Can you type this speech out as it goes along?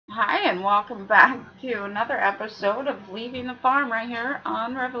Hi, and welcome back to another episode of Leaving the Farm right here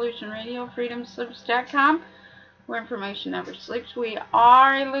on Revolution Radio, freedomslips.com, where information never sleeps. We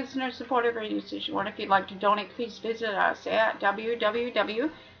are a listener-supported radio station. If you'd like to donate, please visit us at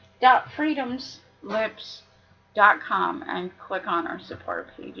www.freedomslips.com and click on our support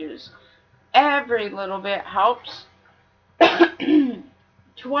pages. Every little bit helps.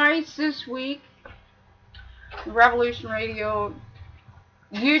 Twice this week, Revolution Radio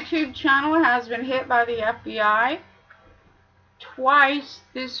YouTube channel has been hit by the FBI. Twice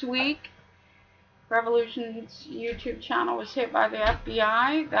this week, Revolution's YouTube channel was hit by the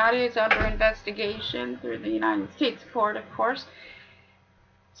FBI. That is under investigation through the United States court, of course.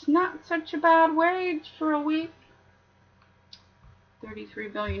 It's not such a bad wage for a week.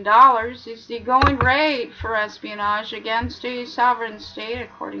 $33 billion is the going rate for espionage against a sovereign state,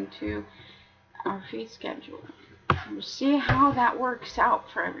 according to our fee schedule. We'll see how that works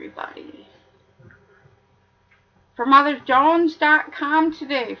out for everybody. For MotherJones.com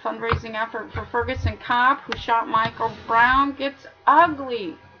today, fundraising effort for Ferguson cop who shot Michael Brown gets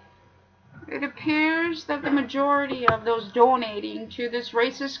ugly. It appears that the majority of those donating to this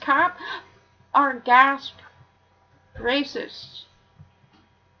racist cop are gasp racists.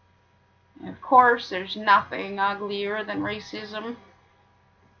 And of course, there's nothing uglier than racism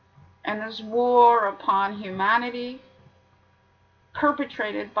and this war upon humanity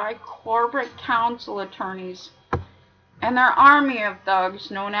perpetrated by corporate counsel attorneys and their army of thugs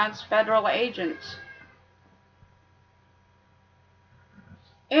known as federal agents.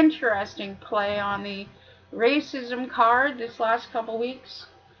 Interesting play on the racism card this last couple weeks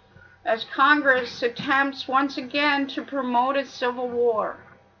as Congress attempts once again to promote a civil war.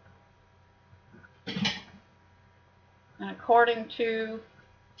 And according to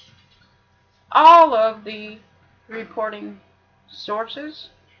all of the reporting sources,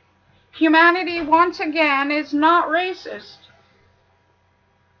 humanity once again is not racist.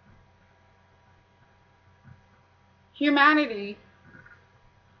 Humanity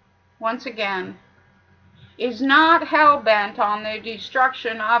once again is not hell-bent on the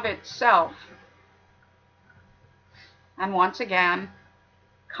destruction of itself. And once again,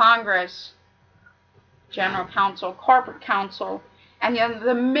 Congress, General Counsel, Corporate Counsel, and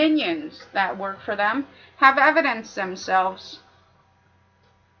the minions that work for them have evidenced themselves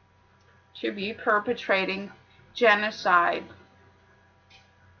to be perpetrating genocide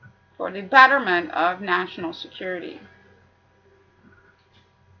for the betterment of national security.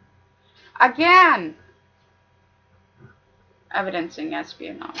 Again, evidencing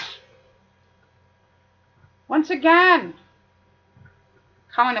espionage. Once again,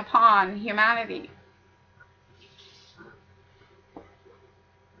 coming upon humanity.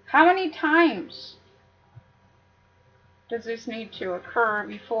 How many times does this need to occur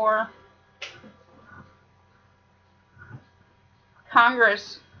before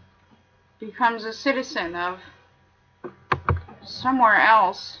Congress becomes a citizen of somewhere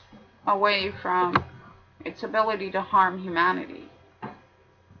else away from its ability to harm humanity?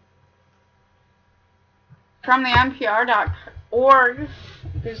 From the NPR.org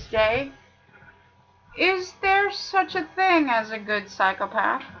this day, is there such a thing as a good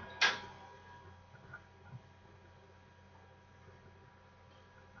psychopath?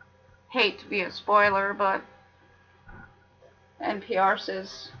 Hate to be a spoiler, but NPR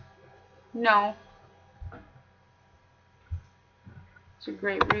says no. It's a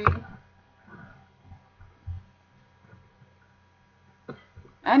great read.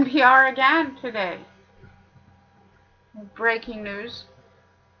 NPR again today. Breaking news.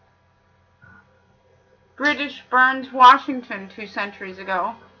 British burns Washington 2 centuries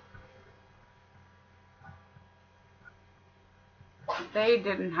ago. They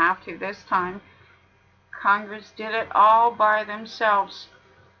didn't have to this time. Congress did it all by themselves,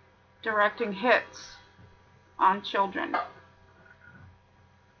 directing hits on children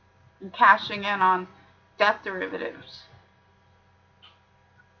and cashing in on death derivatives,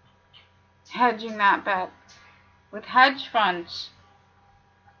 hedging that bet with hedge funds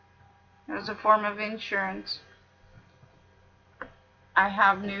as a form of insurance. I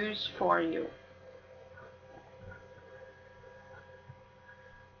have news for you.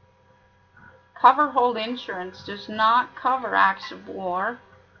 Cover-hold insurance does not cover acts of war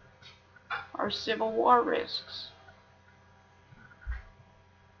or civil war risks,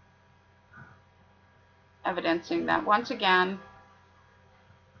 evidencing that once again,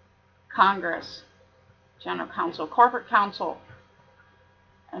 Congress, General Counsel, Corporate Counsel,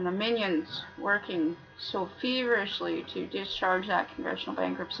 and the minions working so feverishly to discharge that congressional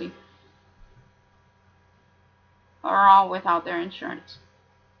bankruptcy are all without their insurance.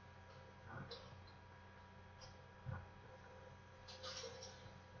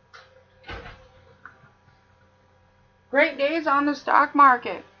 Great days on the stock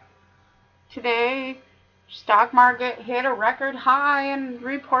market. Today, stock market hit a record high and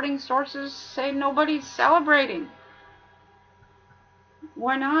reporting sources say nobody's celebrating.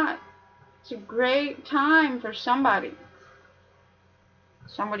 Why not? It's a great time for somebody.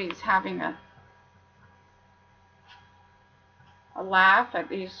 Somebody's having a laugh at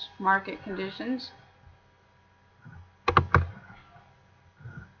these market conditions.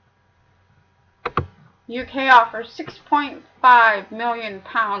 UK offers £6.5 million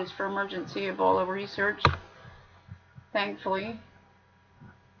for emergency Ebola research. Thankfully,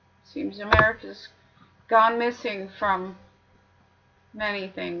 seems America's gone missing from many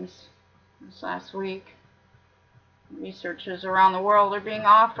things this last week. Researchers around the world are being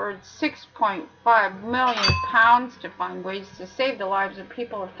offered £6.5 million to find ways to save the lives of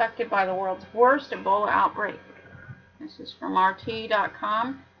people affected by the world's worst Ebola outbreak. This is from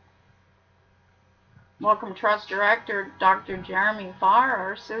RT.com. Wellcome Trust Director Dr. Jeremy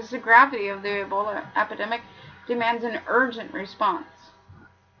Farrar says the gravity of the Ebola epidemic demands an urgent response.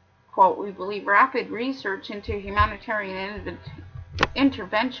 Quote, "We believe rapid research into humanitarian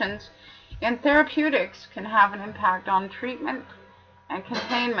interventions and therapeutics can have an impact on treatment and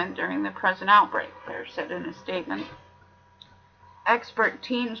containment during the present outbreak," Farrar said in a statement. Expert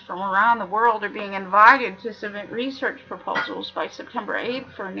teams from around the world are being invited to submit research proposals by September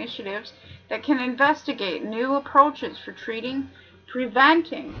 8th for initiatives that can investigate new approaches for treating,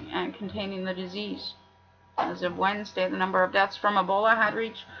 preventing, and containing the disease. As of Wednesday, the number of deaths from Ebola had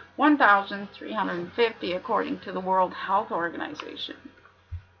reached 1,350, according to the World Health Organization.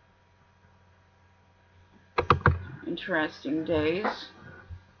 Interesting days.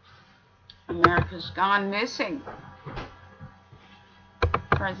 America's gone missing.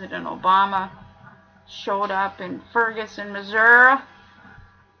 President Obama showed up in Ferguson, Missouri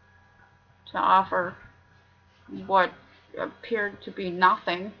to offer what appeared to be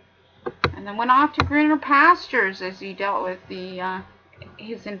nothing, and then went off to greener pastures as he dealt with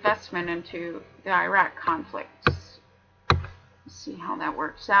his investment into the Iraq conflict. Let's see how that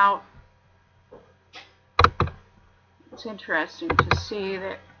works out. It's interesting to see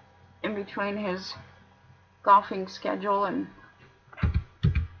that in between his golfing schedule and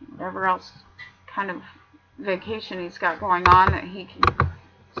whatever else kind of vacation he's got going on, that he can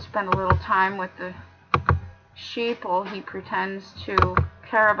spend a little time with the sheeple he pretends to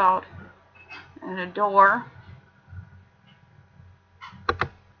care about and adore.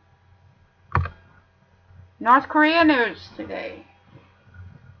 North Korea news today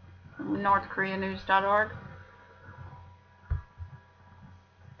from northkoreanews.org.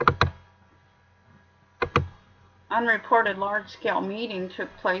 Unreported large-scale meeting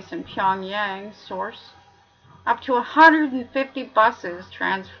took place in Pyongyang, source. Up to 150 buses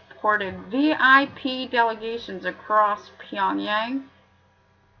transported VIP delegations across Pyongyang.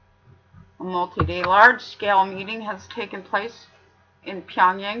 A multi-day large-scale meeting has taken place in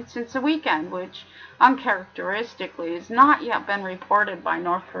Pyongyang since the weekend, which uncharacteristically has not yet been reported by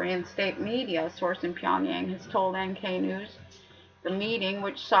North Korean state media. A source in Pyongyang has told NK News the meeting,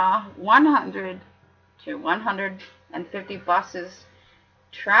 which saw 100 to 150 buses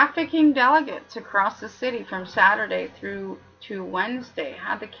trafficking delegates across the city from Saturday through to Wednesday,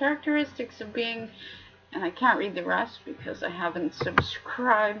 had the characteristics of being, and I can't read the rest because I haven't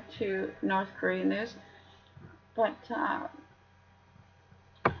subscribed to North Korean news, but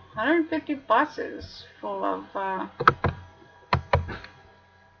 150 buses full of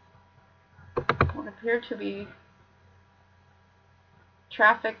what appear to be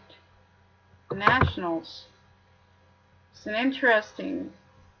trafficked nationals. It's an interesting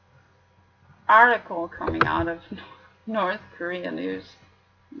article coming out of North Korea news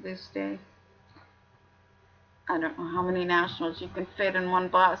this day. I don't know how many nationals you can fit in one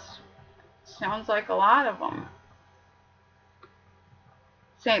bus. Sounds like a lot of them.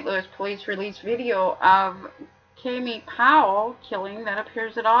 St. Louis police released video of Kami Powell killing that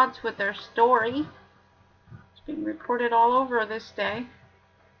appears at odds with their story. It's being reported all over this day.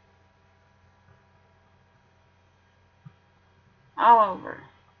 All over.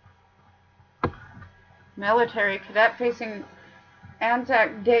 Military cadet facing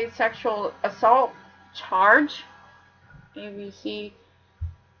Anzac Day sexual assault charge. ABC.net.au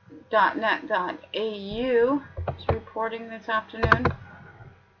is reporting this afternoon.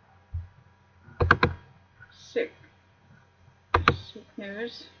 Sick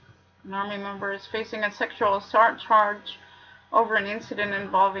news. An Army member is facing a sexual assault charge over an incident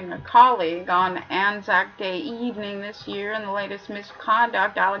involving a colleague on Anzac Day evening this year, and the latest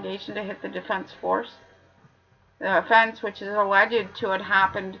misconduct allegation to hit the Defense Force. The offense, which is alleged to have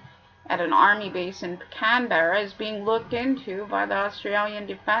happened at an army base in Canberra is being looked into by the Australian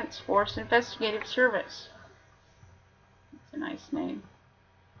Defence Force Investigative Service. That's a nice name.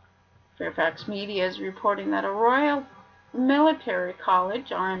 Fairfax Media is reporting that a Royal Military College,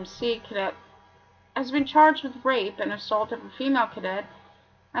 RMC, cadet has been charged with rape and assault of a female cadet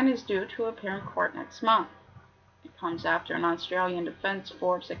and is due to appear in court next month. It comes after an Australian Defence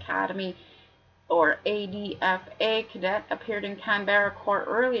Force Academy, or ADFA, cadet appeared in Canberra court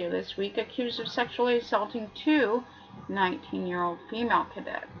earlier this week accused of sexually assaulting two 19-year-old female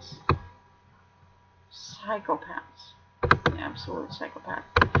cadets. Psychopaths. Absolute psychopath.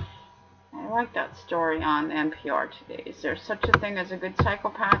 I like that story on NPR today. Is there such a thing as a good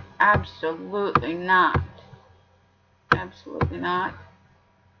psychopath? Absolutely not. Absolutely not.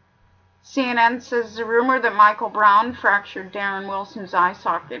 CNN says the rumor that Michael Brown fractured Darren Wilson's eye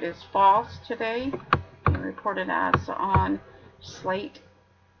socket is false today. They reported as on Slate.com.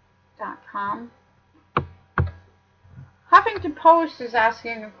 Huffington Post is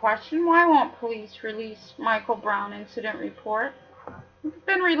asking a question. Why won't police release Michael Brown incident report? They've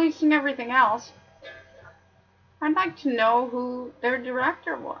been releasing everything else. I'd like to know who their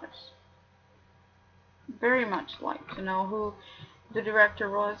director was. Very much like to know who the director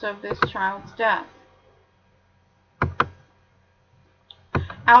was of this child's death.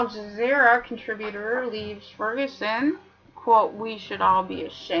 Al Jazeera contributor leaves Ferguson. Quote, "We should all be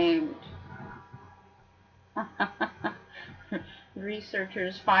ashamed."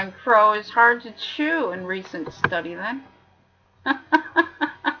 Researchers find crow is hard to chew in recent study then.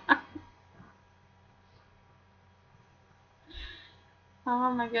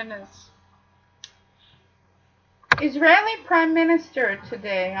 Oh my goodness. Israeli Prime Minister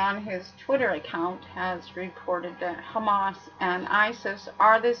today on his Twitter account has reported that Hamas and ISIS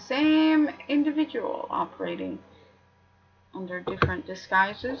are the same individual operating under different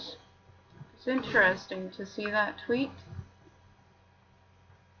disguises. It's interesting to see that tweet.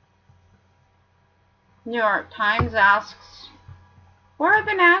 New York Times asks, where are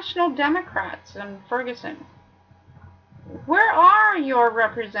the National Democrats in Ferguson? Where are your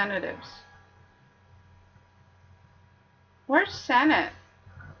representatives? Where's Senate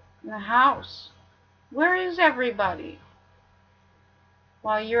and the House? Where is everybody?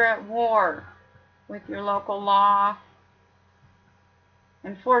 While you're at war with your local law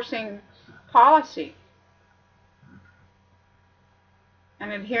enforcing policy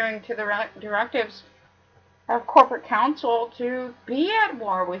and adhering to the directives of corporate counsel to be at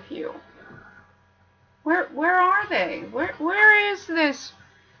war with you. Where are they? Where is this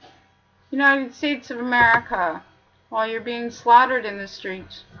United States of America while you're being slaughtered in the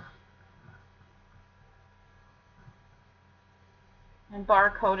streets and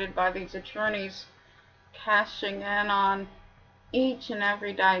barcoded by these attorneys cashing in on each and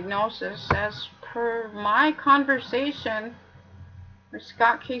every diagnosis, as per my conversation with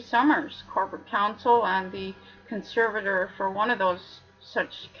Scott K. Summers, corporate counsel and the conservator for one of those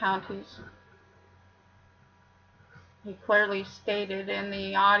such counties. He clearly stated in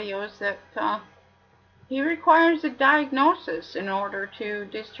the audios that he requires a diagnosis in order to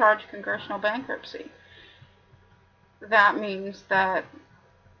discharge congressional bankruptcy. That means that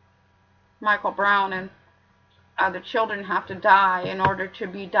Michael Brown and other children have to die in order to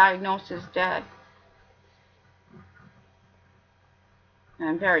be diagnosed as dead.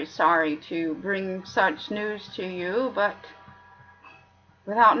 I'm very sorry to bring such news to you, but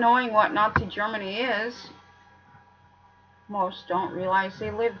without knowing what Nazi Germany is, most don't realize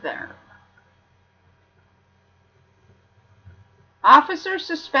they live there. Officer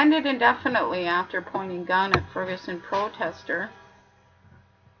suspended indefinitely after pointing gun at Ferguson protester.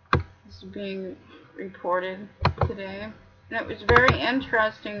 This is being reported today. And it was very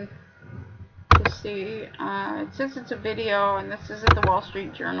interesting to see. It says it's a video, and this is at the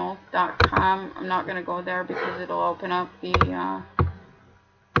wallstreetjournal.com. I'm not going to go there because it'll open up the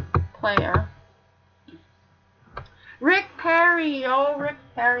player. Rick Perry! Oh, Rick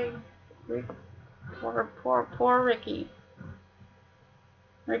Perry. Poor Ricky.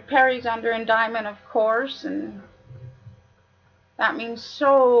 Rick Perry's under indictment, of course, and that means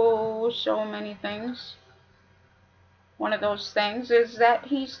so many things. One of those things is that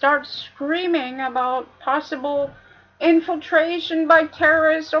he starts screaming about possible infiltration by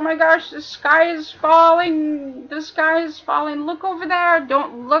terrorists. Oh my gosh, the sky is falling. The sky is falling. Look over there.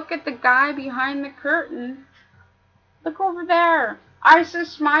 Don't look at the guy behind the curtain. Look over there.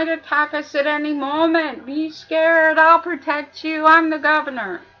 ISIS might attack us at any moment. Be scared. I'll protect you. I'm the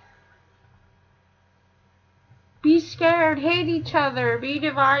governor. Be scared. Hate each other. Be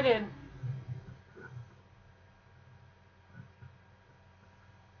divided.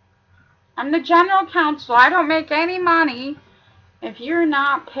 I'm the general counsel. I don't make any money if you're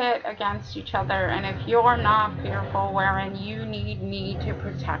not pit against each other and if you're not fearful wherein you need me to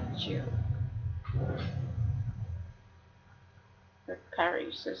protect you. Rick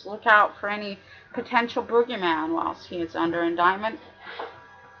Perry says, look out for any potential boogeyman whilst he is under indictment.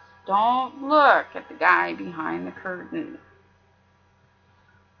 Don't look at the guy behind the curtain.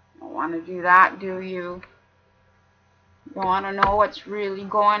 Don't want to do that, do you? You don't want to know what's really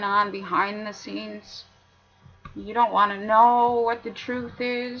going on behind the scenes. You don't want to know what the truth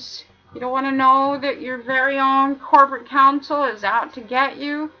is. You don't want to know that your very own corporate counsel is out to get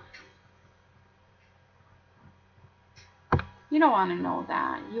you. You don't want to know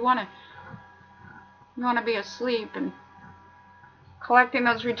that. You want to be asleep and collecting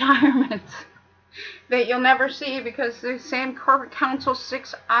those retirements that you'll never see because the same corporate counsel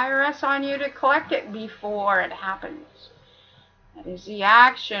sticks IRS on you to collect it before it happens. That is the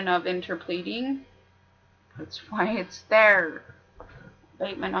action of interpleading. That's why it's there.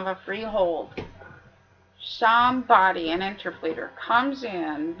 Abatement of a freehold. Somebody, an interpleader, comes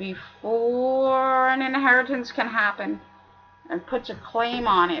in before an inheritance can happen and puts a claim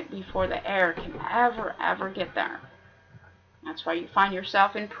on it before the heir can ever get there. That's why you find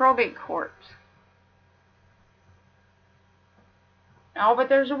yourself in probate court. Oh, but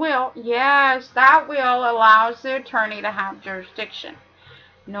there's a will. Yes, that will allows the attorney to have jurisdiction.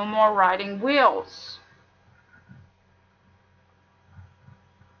 No more writing wills.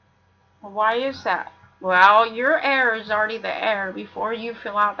 Well, why is that? Well, your heir is already the heir before you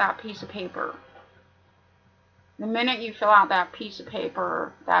fill out that piece of paper. The minute you fill out that piece of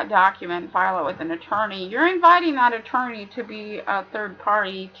paper, that document, file it with an attorney, you're inviting that attorney to be a third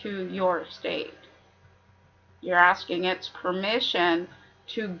party to your estate. You're asking its permission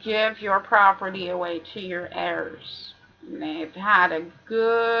to give your property away to your heirs. And they've had a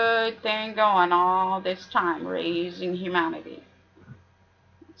good thing going all this time, raising humanity.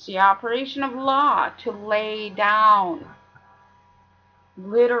 It's the operation of law to lay down.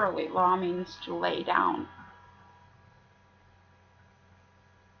 Literally, law means to lay down.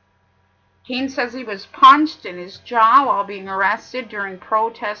 Teen says he was punched in his jaw while being arrested during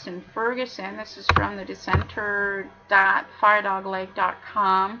protests in Ferguson. This is from the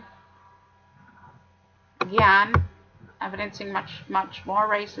dissenter.firedoglake.com. Again, evidencing much more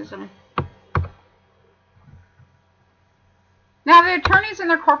racism. Now, the attorneys and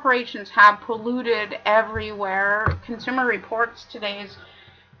their corporations have polluted everywhere. Consumer Reports today is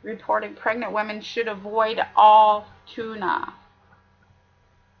reporting pregnant women should avoid all tuna.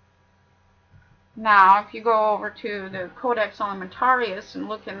 Now, if you go over to the Codex Alimentarius and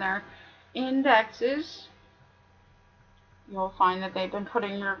look in their indexes, you'll find that they've been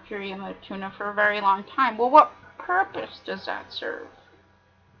putting mercury in the tuna for a very long time. Well, what purpose does that serve?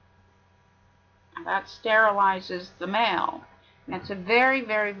 That sterilizes the male. And it's a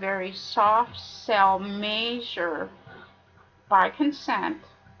very soft cell measure by consent,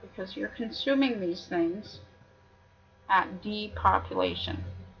 because you're consuming these things at depopulation.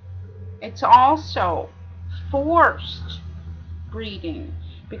 It's also forced breeding,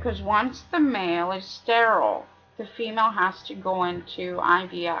 because once the male is sterile, the female has to go into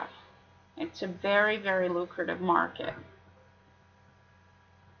IVF. It's a very lucrative market.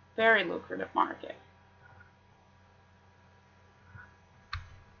 Very lucrative market.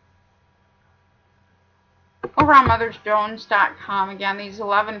 Over on mothersjones.com, again, these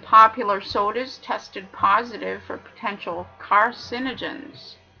 11 popular sodas tested positive for potential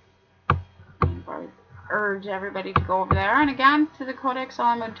carcinogens. I urge everybody to go over there. And again, to the Codex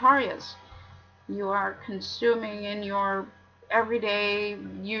Alimentarius. You are consuming in your everyday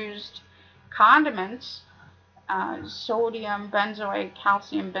used condiments sodium benzoate,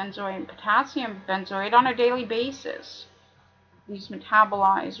 calcium benzoate, and potassium benzoate on a daily basis. These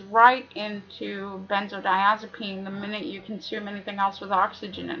metabolize right into benzodiazepine the minute you consume anything else with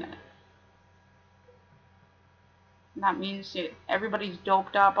oxygen in it. And that means that everybody's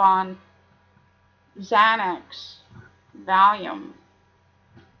doped up on Xanax, Valium,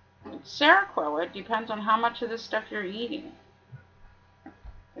 Seroquel. It depends on how much of this stuff you're eating.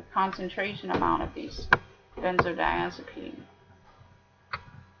 The concentration amount of these benzodiazepine.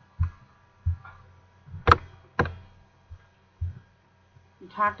 We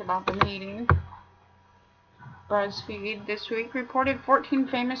talked about the meeting. BuzzFeed this week reported 14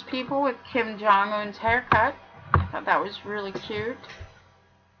 famous people with Kim Jong-un's haircut. I thought that was really cute.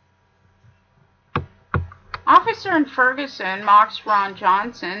 Officer in Ferguson mocks Ron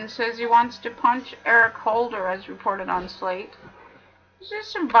Johnson, says he wants to punch Eric Holder, as reported on Slate. These are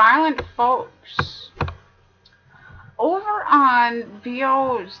some violent folks. over on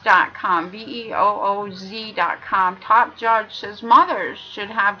VOOZ.com, VEOOZ.com, top judge says mothers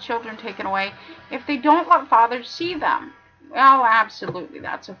should have children taken away if they don't let fathers see them. Well, absolutely,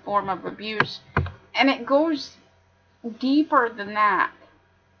 that's a form of abuse. And it goes deeper than that.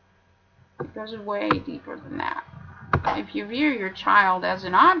 It goes way deeper than that. If you view your child as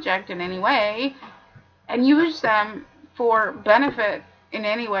an object in any way and use them for benefit in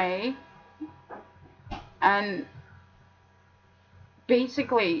any way, and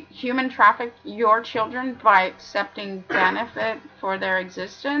basically human traffic your children by accepting benefit for their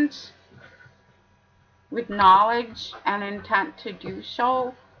existence with knowledge and intent to do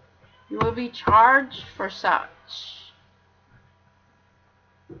so, you will be charged for such.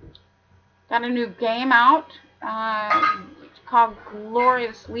 Got a new game out. It's called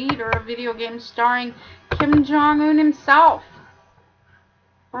Glorious Leader, a video game starring Kim Jong-un himself.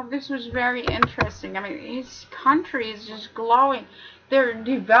 Well, this was very interesting. I mean, his country is just glowing. They're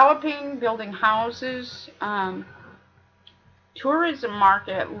developing, building houses. Tourism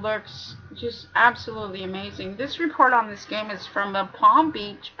market looks just absolutely amazing. This report on this game is from the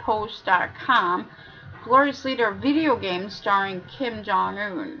PalmBeachPost.com. Glorious Leader, video game starring Kim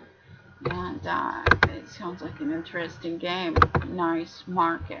Jong-un. And it sounds like an interesting game. Nice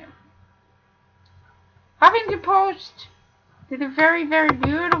market. Huffington Post did a very, very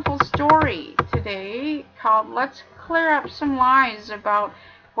beautiful story today called Let's Clear Up Some Lies About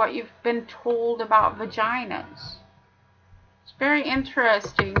What You've Been Told About Vaginas. It's very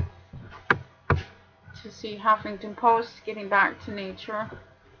interesting to see Huffington Post getting back to nature.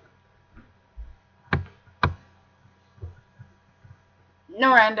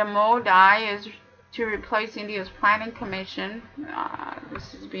 Narendra Modi is to replace India's Planning Commission.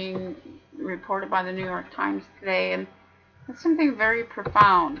 This is being reported by the New York Times today, and it's something very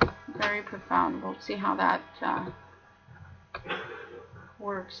profound. Very profound. We'll see how that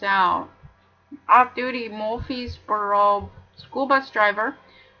works out. Off-duty Murfreesboro school bus driver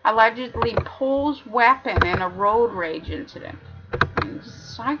allegedly pulls weapon in a road rage incident. I mean,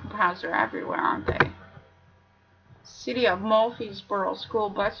 psychopaths are everywhere, aren't they? City of Murfreesboro school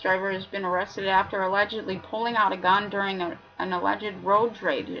bus driver has been arrested after allegedly pulling out a gun during an alleged road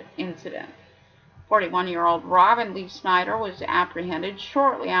rage incident. 41-year-old Robin Lee Snyder was apprehended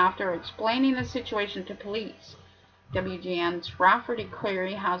shortly after explaining the situation to police. WGN's Rafferty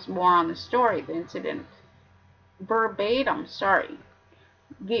Cleary has more on the story. The incident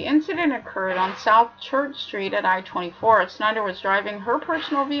The incident occurred on South Church Street at I-24. Snyder was driving her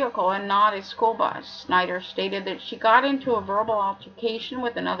personal vehicle and not a school bus. Snyder stated that she got into a verbal altercation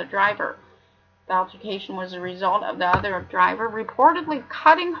with another driver. The altercation was a result of the other driver reportedly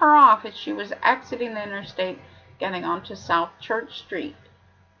cutting her off as she was exiting the interstate, getting onto South Church Street.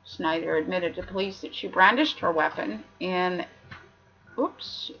 Snyder admitted to police that she brandished her weapon that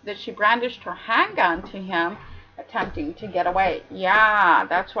she brandished her handgun to him, attempting to get away. Yeah,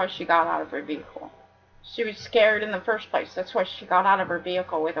 that's why she got out of her vehicle. She was scared in the first place. That's why she got out of her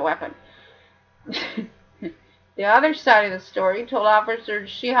vehicle with a weapon. The other side of the story told officers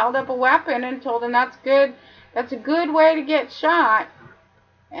she held up a weapon and told them that's good. That's a good way to get shot.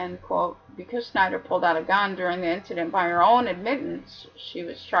 End quote. Because Snyder pulled out a gun during the incident by her own admittance, she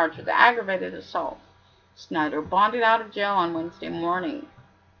was charged with aggravated assault. Snyder bonded out of jail on Wednesday morning.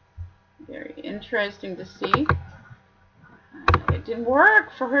 Very interesting to see. It didn't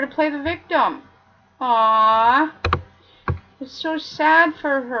work for her to play the victim. Aww. It's so sad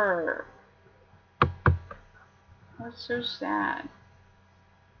for her. That's so sad.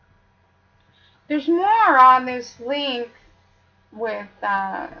 There's more on this link with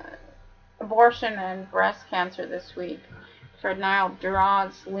abortion and breast cancer this week. Fred Nile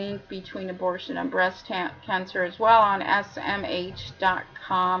draws link between abortion and breast cancer as well on smh.com.au,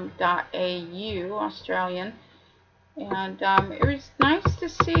 Australian. And it was nice to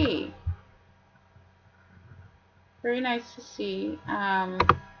see. Very nice to see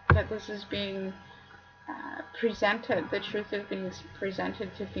that this is being presented, the truth is being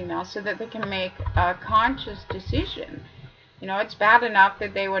presented to females so that they can make a conscious decision. You know, it's bad enough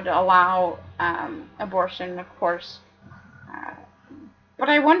that they would allow abortion, of course, but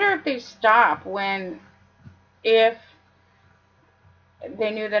I wonder if they stop if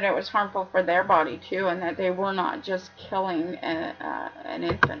they knew that it was harmful for their body too, and that they were not just killing an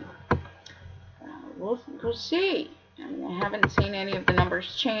infant. We'll see. I mean, I haven't seen any of the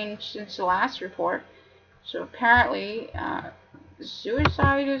numbers change since the last report. So apparently,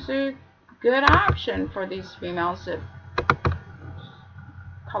 suicide is a good option for these females that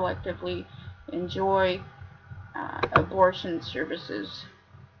collectively enjoy abortion services.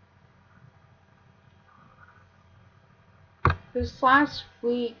 This last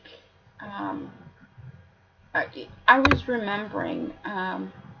week, I was remembering a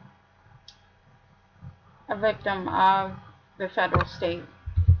victim of the federal state,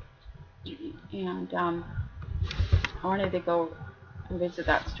 and I wanted to go and visit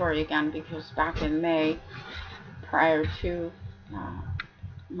that story again because back in May, prior to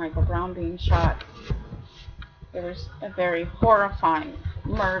Michael Brown being shot, there was a very horrifying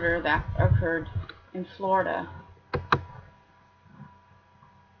murder that occurred in Florida.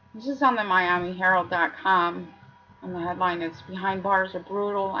 This is on the MiamiHerald.com, and the headline is "Behind Bars: A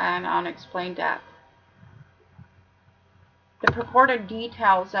Brutal and Unexplained Death." The purported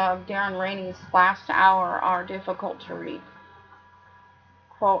details of Darren Rainey's last hour are difficult to read.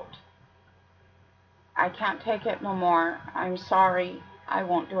 Quote, "I can't take it no more. I'm sorry. I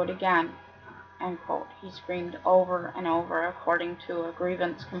won't do it again." End quote. He screamed over and over, according to a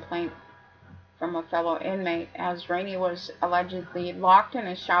grievance complaint from a fellow inmate, as Rainey was allegedly locked in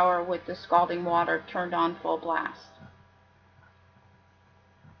a shower with the scalding water turned on full blast.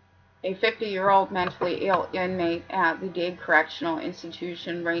 A 50-year-old mentally ill inmate at the Dade Correctional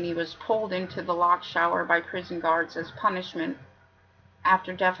Institution, Rainey was pulled into the locked shower by prison guards as punishment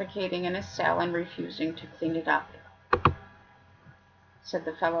after defecating in a cell and refusing to clean it up, said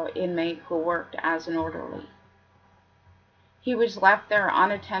the fellow inmate who worked as an orderly. He was left there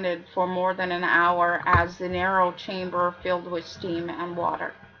unattended for more than an hour as the narrow chamber filled with steam and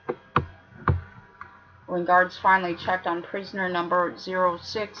water. When guards finally checked on prisoner number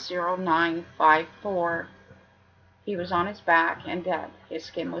 060954, he was on his back and dead. His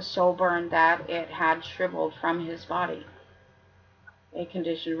skin was so burned that it had shriveled from his body, a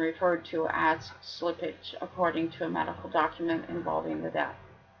condition referred to as slippage, according to a medical document involving the death.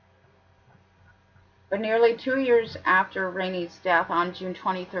 But nearly 2 years after Rainey's death on June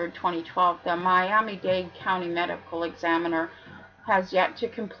 23, 2012, the Miami-Dade County Medical Examiner has yet to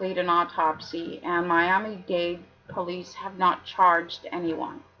complete an autopsy, and Miami-Dade police have not charged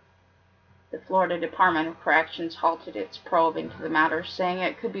anyone. The Florida Department of Corrections halted its probe into the matter, saying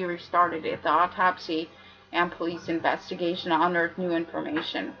it could be restarted if the autopsy and police investigation unearthed new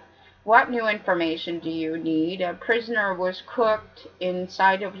information. What new information do you need? A prisoner was cooked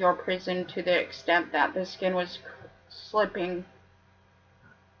inside of your prison to the extent that the skin was slipping,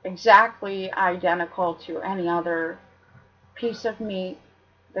 exactly identical to any other piece of meat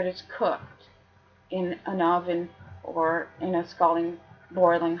that is cooked in an oven or in a scalding,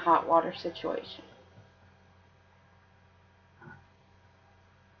 boiling hot water situation.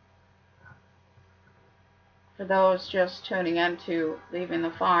 For those just tuning in to Leaving the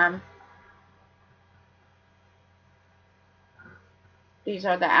Farm, these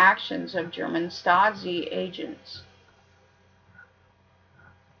are the actions of German stasi agents.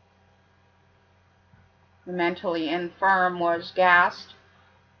 The mentally infirm was gassed,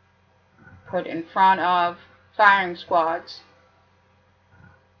 put in front of firing squads,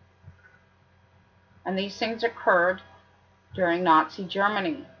 and these things occurred during Nazi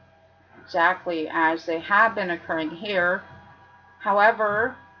Germany, exactly as they have been occurring here.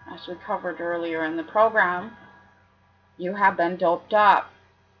 However, as we covered earlier in the program, you have been doped up.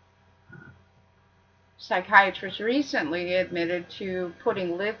 Psychiatrists recently admitted to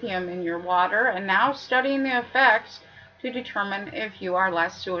putting lithium in your water and now studying the effects to determine if you are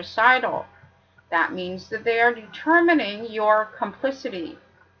less suicidal. That means that they are determining your complicity.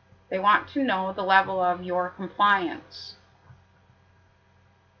 They want to know the level of your compliance.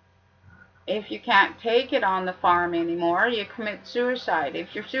 If you can't take it on the farm anymore, you commit suicide.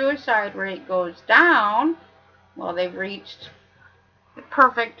 If your suicide rate goes down, well, they've reached the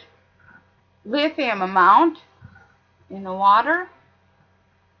perfect lithium amount in the water.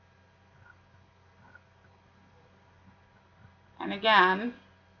 And again,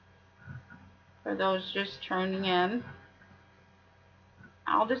 for those just tuning in,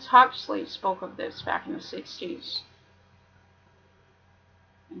 Aldous Huxley spoke of this back in the 60s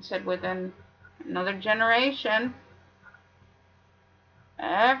and said within another generation,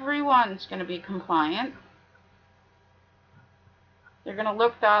 everyone's going to be compliant. They're going to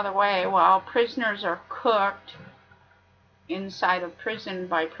look the other way while prisoners are cooked inside of prison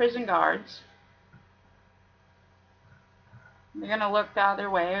by prison guards. They're going to look the other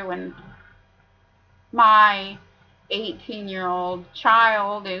way when my 18-year-old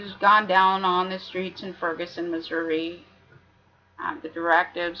child is gone down on the streets in Ferguson, Missouri, at the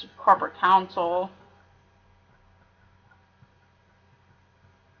directives of corporate counsel.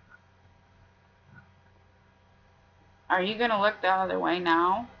 Are you going to look the other way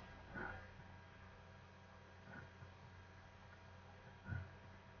now?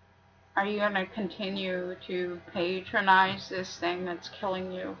 Are you going to continue to patronize this thing that's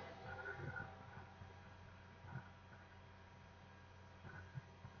killing you?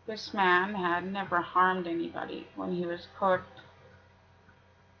 This man had never harmed anybody when he was cooked.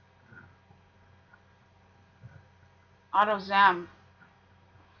 Otto Zem.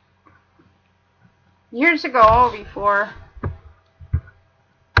 Years ago, before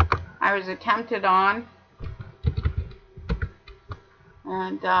I was attempted on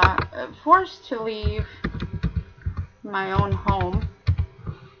and forced to leave my own home,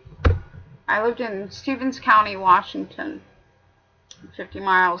 I lived in Stevens County, Washington, 50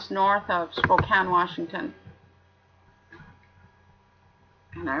 miles north of Spokane, Washington.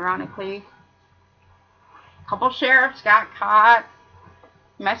 And ironically, a couple sheriffs got caught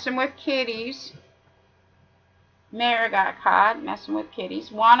messing with kitties. Mayor got caught messing with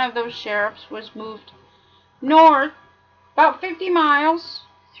kitties. One of those sheriffs was moved north about 50 miles,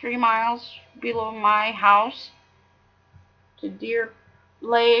 3 miles below my house, to Deer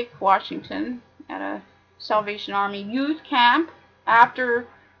Lake, Washington, at a Salvation Army youth camp after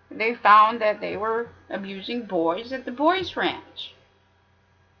they found that they were abusing boys at the boys' ranch.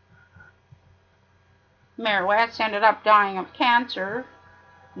 Mayor West ended up dying of cancer.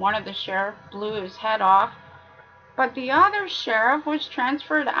 One of the sheriffs blew his head off, but the other sheriff was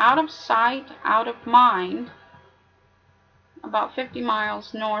transferred out of sight, out of mind, about 50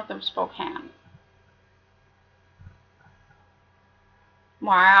 miles north of Spokane.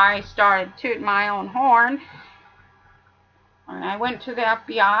 Why, I started tooting my own horn. And I went to the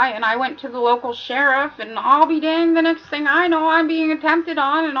FBI, and I went to the local sheriff, and I'll be danged, the next thing I know, I'm being attempted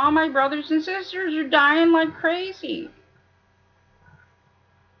on, and all my brothers and sisters are dying like crazy.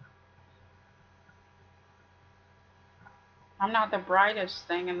 I'm not the brightest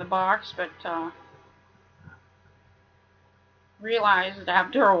thing in the box, but realized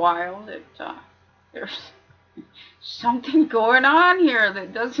after a while that there's something going on here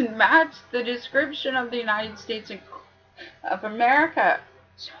that doesn't match the description of the United States of America.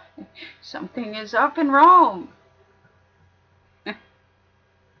 Something is up in Rome.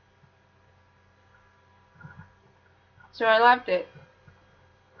 So I left it.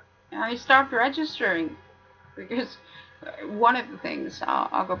 And I stopped registering because one of the things,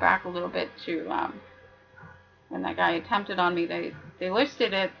 I'll go back a little bit to when that guy attempted on me, they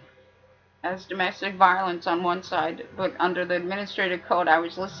listed it as domestic violence on one side, but under the administrative code I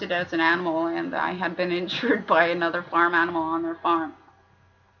was listed as an animal, and I had been injured by another farm animal on their farm.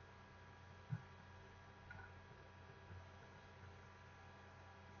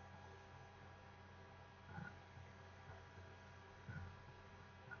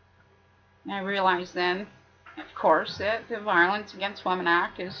 And I realized then, of course, that the Violence Against Women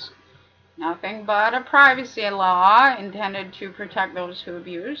Act is nothing but a privacy law intended to protect those who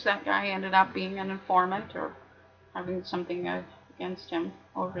abuse. That guy ended up being an informant or having something against him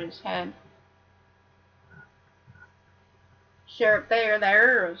over his head. Sheriff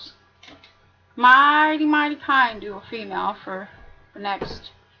there was mighty, mighty kind to a female for the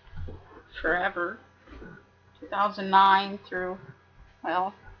next forever. 2009 through,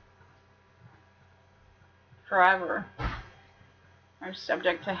 well, forever. I was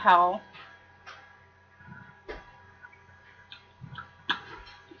subject to hell.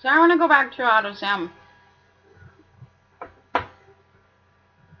 So I want to go back to Otto Zem.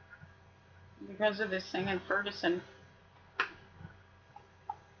 Because of this thing in Ferguson,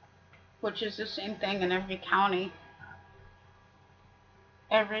 which is the same thing in every county,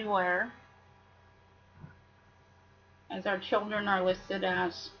 everywhere, as our children are listed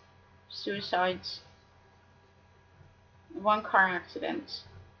as suicides, one-car accidents,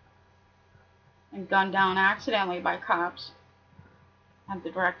 and gunned down accidentally by cops at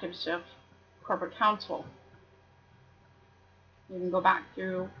the directives of corporate counsel. You can go back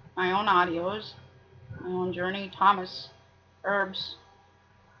through my own audios, my own journey. Thomas Herbs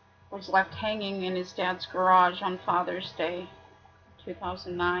was left hanging in his dad's garage on Father's Day,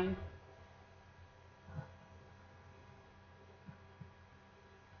 2009.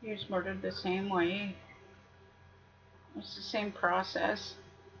 He was murdered the same way. It was the same process.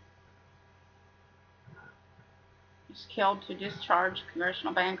 He was killed to discharge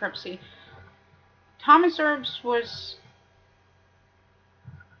congressional bankruptcy. Thomas Herbs was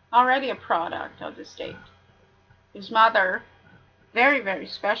already a product of the state. His mother, very, very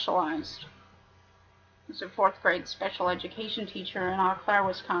specialized, was a 4th grade special education teacher in Eau Claire,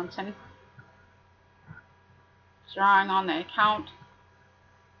 Wisconsin. Drawing on the account,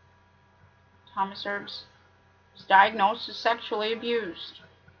 Thomas Herbs was diagnosed as sexually abused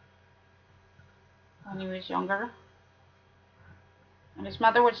when he was younger. and his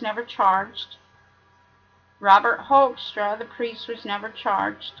mother was never charged. Robert Hoekstra, the priest, was never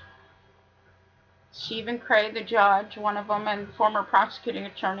charged. Stephen Cray, the judge, one of them, and former prosecuting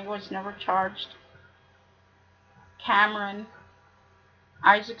attorney, was never charged. Cameron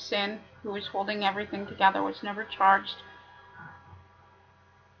Isaacson, who was holding everything together, was never charged.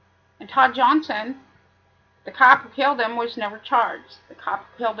 And Todd Johnson, the cop who killed him, was never charged. The cop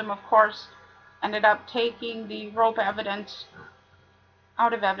who killed him, of course, ended up taking the rope evidence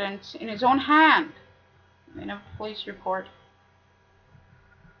out of evidence in his own hand in a police report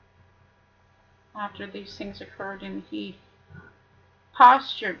after these things occurred, and he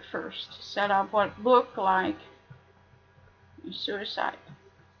postured first to set up what looked like a suicide.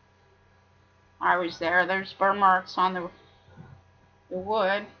 I was there. There's burn marks on the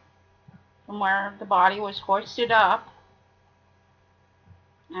wood from where the body was hoisted up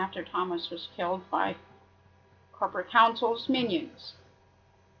after Thomas was killed by corporate counsel's minions.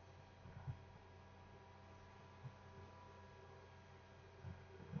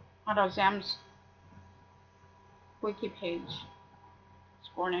 Otto Zem's wiki page. He was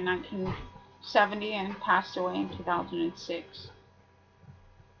born in 1970 and passed away in 2006.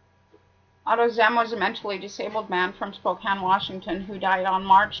 Otto Zem was a mentally disabled man from Spokane, Washington, who died on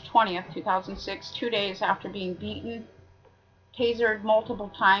March 20th, 2006, 2 days after being beaten, tasered multiple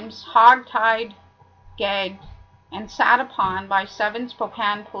times, hog-tied, gagged, and sat upon by 7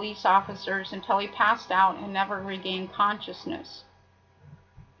 Spokane police officers until he passed out and never regained consciousness.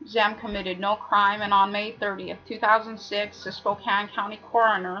 Zem committed no crime, and on May 30th, 2006, the Spokane County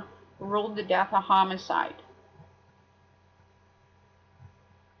coroner ruled the death a homicide.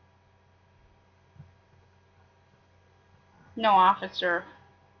 No officer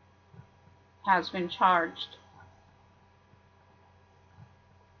has been charged.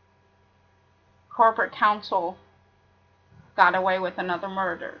 Corporate counsel got away with another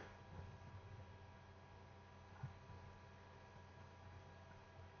murder.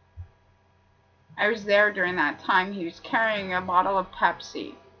 I was there during that time. He was carrying a bottle of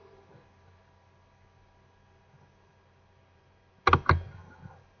Pepsi.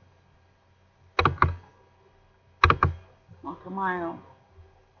 Like a mile.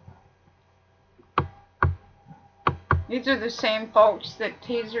 These are the same folks that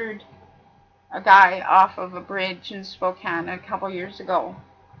tasered a guy off of a bridge in Spokane a couple years ago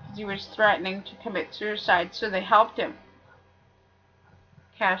because he was threatening to commit suicide, so they helped him.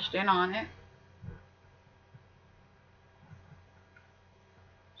 Cashed in on it.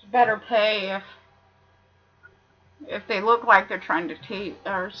 It's better pay if they look like they're trying to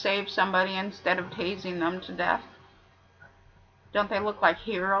save somebody instead of tasing them to death. Don't they look like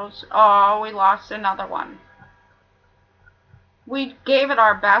heroes? Oh, we lost another one. We gave it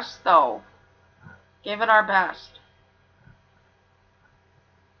our best, though. Gave it our best.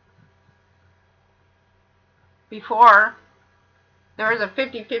 Before, there was a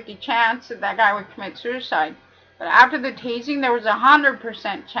 50-50 chance that that guy would commit suicide. But after the tasing, there was a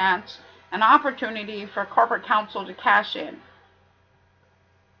 100% chance, an opportunity for corporate counsel to cash in.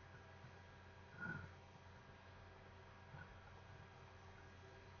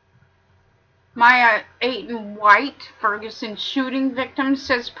 Maya Ayton White, Ferguson shooting victim,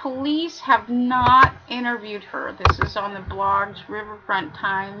 says police have not interviewed her. This is on the blogs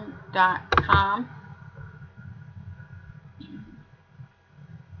riverfronttime.com.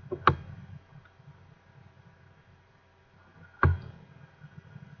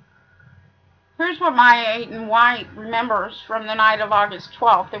 Here's what Maya Ayton White remembers from the night of August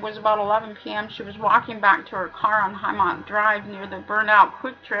 12th. It was about 11 p.m. She was walking back to her car on Highmont Drive near the burnout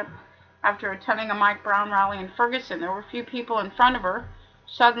Quick Trip after attending a Mike Brown rally in Ferguson. There were a few people in front of her.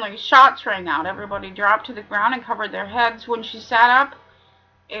 Suddenly, shots rang out. Everybody dropped to the ground and covered their heads. When she sat up,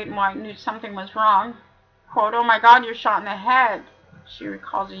 Ayton White knew something was wrong. Quote, "Oh my God, you're shot in the head," she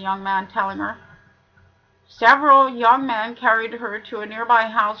recalls a young man telling her. Several young men carried her to a nearby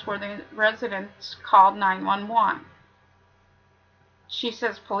house where the residents called 911. She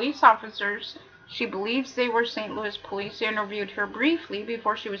says police officers, she believes they were St. Louis police, interviewed her briefly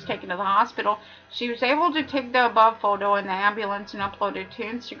before she was taken to the hospital. She was able to take the above photo in the ambulance and upload it to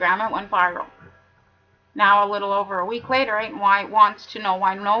Instagram. It went viral. Now, a little over a week later, Ayton White wants to know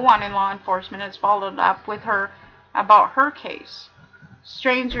why no one in law enforcement has followed up with her about her case.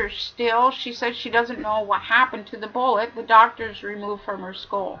 Stranger still, she says she doesn't know what happened to the bullet the doctors removed from her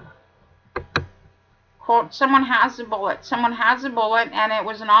skull. Quote, "Someone has the bullet. Someone has the bullet, and it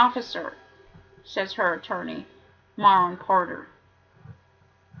was an officer," says her attorney, Maron Porter.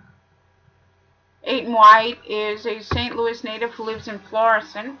 Ayton White is a St. Louis native who lives in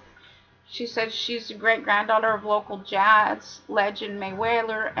Florissant. She says she's the great-granddaughter of local jazz legend May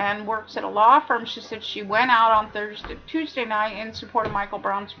Whaler and works at a law firm. She said she went out on Tuesday night in support of Michael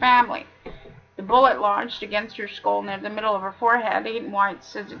Brown's family. The bullet lodged against her skull near the middle of her forehead. Aiden White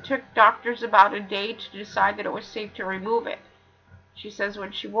says it took doctors about a day to decide that it was safe to remove it. She says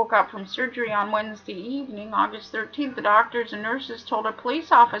when she woke up from surgery on Wednesday evening, August 13th, the doctors and nurses told her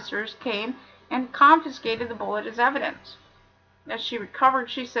police officers came and confiscated the bullet as evidence. As she recovered,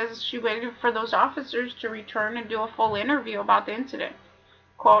 she says she waited for those officers to return and do a full interview about the incident.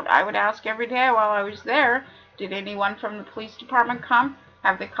 Quote, I would ask every day while I was there, did anyone from the police department come?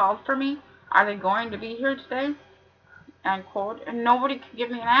 Have they called for me? Are they going to be here today? End quote. And nobody could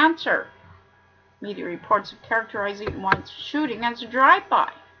give me an answer. Media reports have characterized Aiden White's shooting as a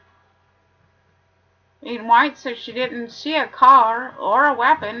drive-by. Aiden White says she didn't see a car or a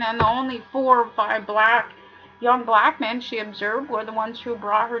weapon, and the only 4 or 5 young black men she observed were the ones who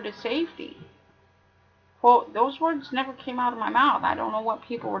brought her to safety. Quote, those words never came out of my mouth. I don't know what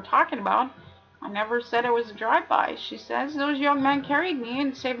people were talking about. I never said it was a drive-by. She says those young men carried me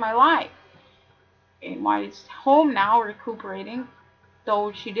and saved my life. Aiden White's home now, recuperating.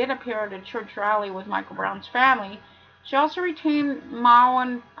 Though she did appear at a church rally with Michael Brown's family, she also retained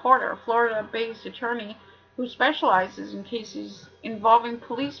Marwan Porter, a Florida-based attorney who specializes in cases involving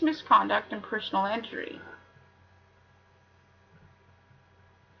police misconduct and personal injury.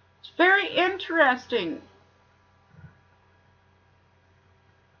 It's very interesting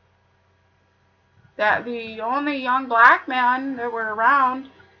that the only young black men that were around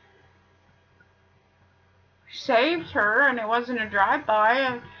saved her, and it wasn't a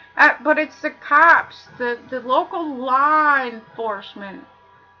drive-by. But it's the cops, the local law enforcement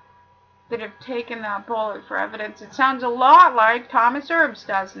that have taken that bullet for evidence. It sounds a lot like Thomas Erbs,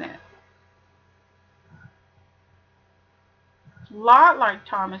 doesn't it? A lot like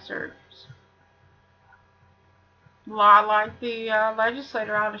Thomas Erbs. A lot like the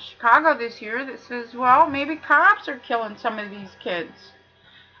legislator out of Chicago this year that says, well, maybe cops are killing some of these kids.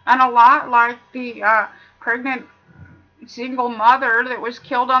 And a lot like the pregnant single mother that was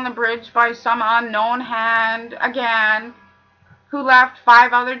killed on the bridge by some unknown hand, again, who left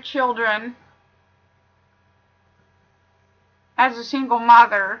 5 other children as a single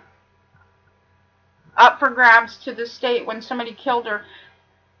mother up for grabs to the state when somebody killed her.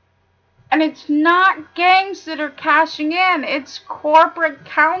 And it's not gangs that are cashing in, it's corporate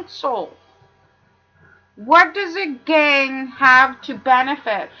counsel. What does a gang have to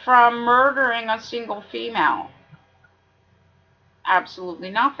benefit from murdering a single female?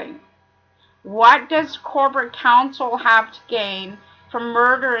 Absolutely nothing. What does corporate counsel have to gain from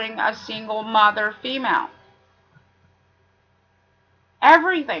murdering a single mother female?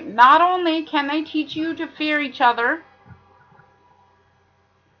 Everything. Not only can they teach you to fear each other,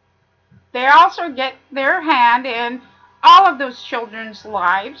 they also get their hand in all of those children's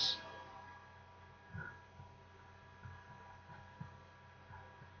lives.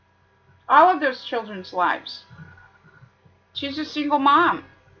 All of those children's lives. She's a single mom.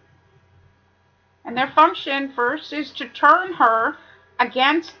 And their function first is to turn her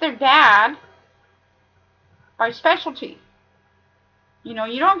against their dad by specialty. You know,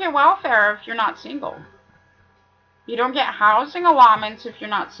 you don't get welfare if you're not single. You don't get housing allotments if you're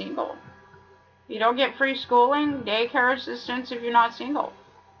not single. You don't get free schooling, daycare assistance if you're not single.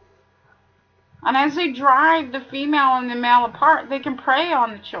 And as they drive the female and the male apart, they can prey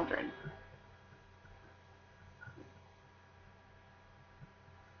on the children.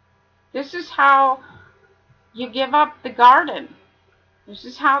 This is how you give up the garden. This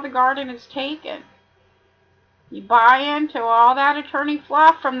is how the garden is taken. You buy into all that attorney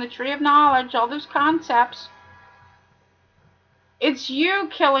fluff from the tree of knowledge, all those concepts. It's you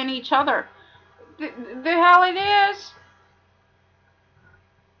killing each other. The hell it is.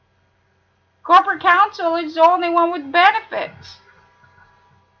 Corporate counsel is the only one with benefits.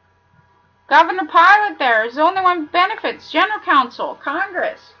 Governor Pilot there is the only one with benefits. General counsel,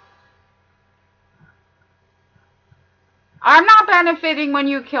 Congress. I'm not benefiting when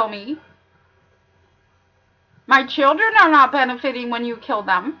you kill me. My children are not benefiting when you kill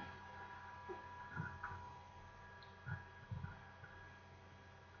them.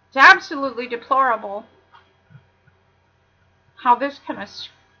 It's absolutely deplorable how this can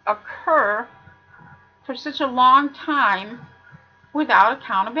occur for such a long time without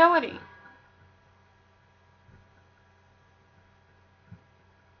accountability.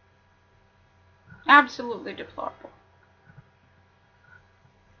 Absolutely deplorable.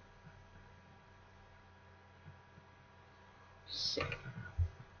 Sick.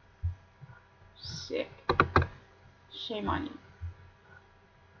 Sick. Shame on you.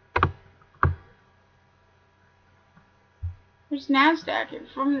 There's NASDAQ.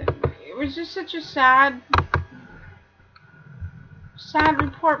 It was just such a sad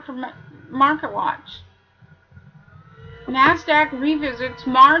report from MarketWatch. NASDAQ revisits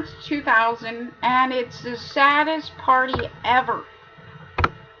March 2000, and it's the saddest party ever.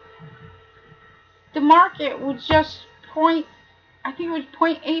 The market was just I think it was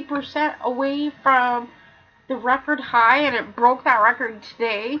 0.8% away from the record high, and it broke that record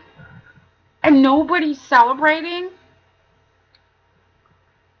today. And nobody's celebrating.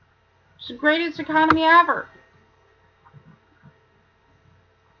 It's the greatest economy ever.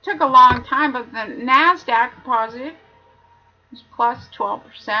 Took a long time, but the NASDAQ composite is plus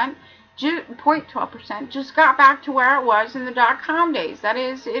 12%, 0.12%, just got back to where it was in the dot-com days. That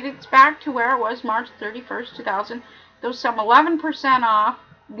is, it's back to where it was March 31st, 2000, though some 11% off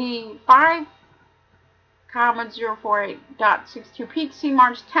the 5,048.62 peak seen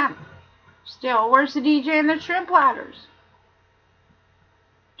March 10th. Still, where's the DJ and the shrimp ladders?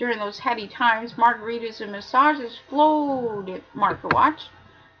 During those heady times, margaritas and massages flowed at MarketWatch.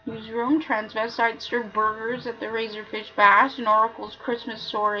 Newsroom, transvestites served burgers at the Razorfish Bash, and Oracle's Christmas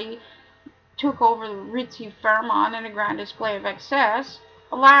story took over the ritzy Fairmont in a grand display of excess.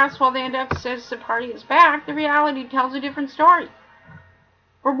 Alas, while the index says the party is back, the reality tells a different story.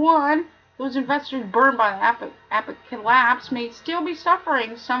 For one, those investors burned by the epic collapse may still be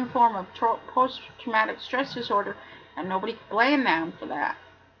suffering some form of post-traumatic stress disorder, and nobody can blame them for that.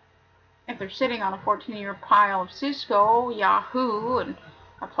 If they're sitting on a 14-year pile of Cisco, Yahoo, and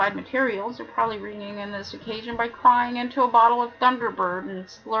Applied Materials, they're probably ringing in this occasion by crying into a bottle of Thunderbird and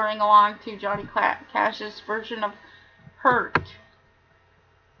slurring along to Johnny Cash's version of Hurt.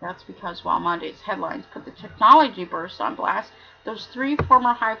 That's because while Monday's headlines put the technology burst on blast, those 3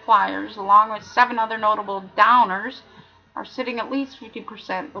 former high flyers, along with 7 other notable downers, are sitting at least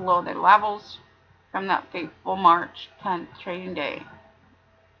 50% below their levels from that fateful March 10th trading day.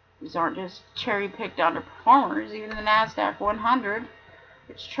 These aren't just cherry-picked underperformers. Even the NASDAQ 100,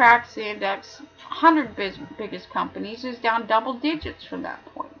 which tracks the index 100 biggest companies, is down double digits from that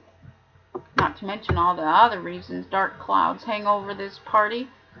point. Not to mention all the other reasons dark clouds hang over this party.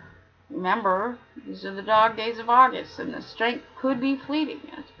 Remember, these are the dog days of August, and the strength could be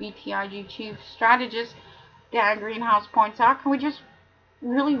fleeting. As BTIG chief strategist Dan Greenhouse points out, can we just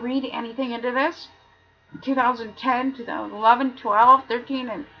really read anything into this? 2010, 2011, 12, 13,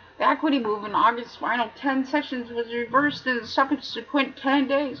 and the equity move in August's final 10 sessions was reversed in the subsequent 10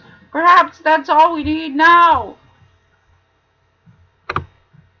 days. Perhaps that's all we need now.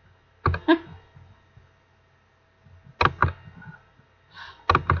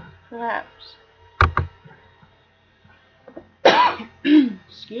 Perhaps.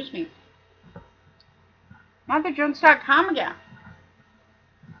 Excuse me. MarketJones.com again.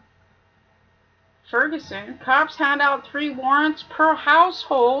 Ferguson, cops hand out 3 warrants per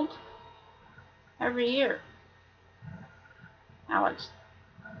household every year. Alex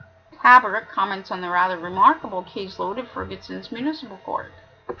Tabor comments on the rather remarkable caseload at Ferguson's municipal court.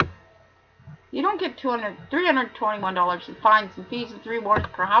 You don't get $321 in fines and fees and 3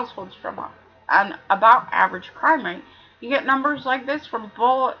 warrants per household from an about average crime rate. You get numbers like this from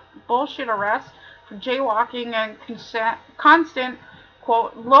bullshit arrests for jaywalking and constant,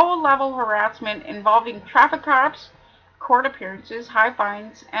 quote, low-level harassment involving traffic cops, court appearances, high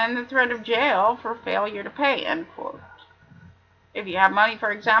fines, and the threat of jail for failure to pay, end quote. If you have money,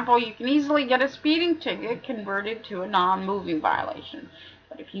 for example, you can easily get a speeding ticket converted to a non-moving violation.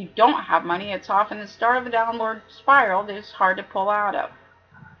 But if you don't have money, it's often the start of a downward spiral that is hard to pull out of.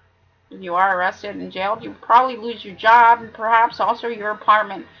 If you are arrested and jailed, you'll probably lose your job and perhaps also your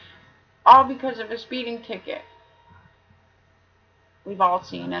apartment, all because of a speeding ticket. We've all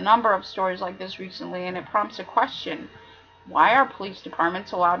seen a number of stories like this recently, and it prompts a question. Why are police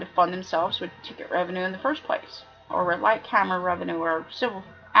departments allowed to fund themselves with ticket revenue in the first place? Or red light camera revenue, or civil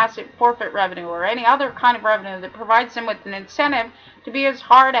asset forfeit revenue, or any other kind of revenue that provides them with an incentive to be as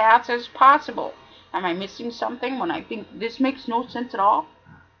hard-ass as possible? Am I missing something when I think this makes no sense at all?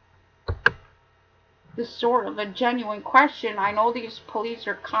 This is sort of a genuine question. I know these police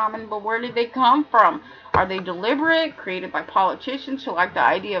are common, but where did they come from? Are they deliberate, created by politicians who like the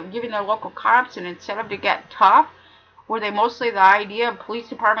idea of giving their local cops an incentive to get tough? Were they mostly the idea of police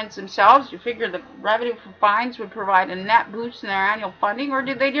departments themselves who figured the revenue from fines would provide a net boost in their annual funding? Or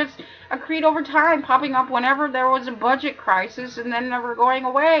did they just accrete over time, popping up whenever there was a budget crisis and then never going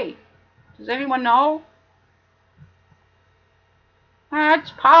away? Does anyone know?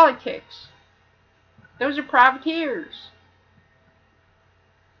 That's politics. Those are privateers.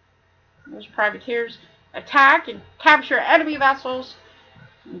 Those privateers attack and capture enemy vessels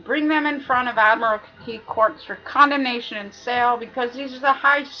and bring them in front of admiralty courts for condemnation and sale, because these are the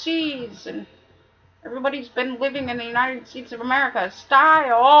high seas, and everybody's been living in the United States of America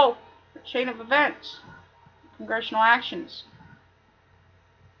style a chain of events, congressional actions.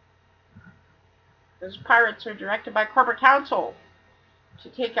 Those pirates are directed by corporate counsel to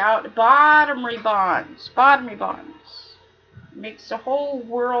take out bottomry bonds. Bottomry bonds. Makes the whole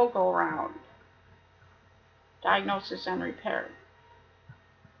world go round. Diagnosis and repair.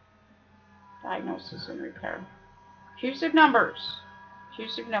 Diagnosis and repair. Accusive numbers.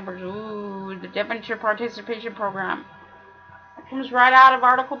 Accusive numbers. Ooh, the debenture participation program. That comes right out of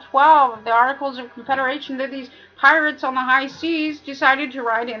Article 12 of the Articles of Confederation that these pirates on the high seas decided to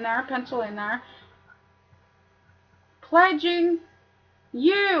write in there, pencil in there, pledging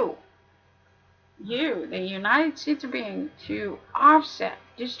you, the United States of being, to offset,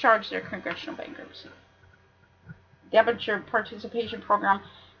 discharge their congressional bankruptcy. Debenture participation program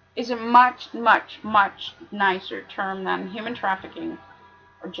is a much, much, much nicer term than human trafficking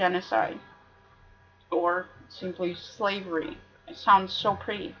or genocide or simply slavery. It sounds so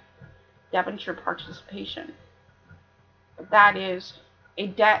pretty. Debenture participation. But that is a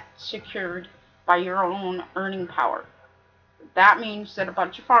debt secured by your own earning power. That means that a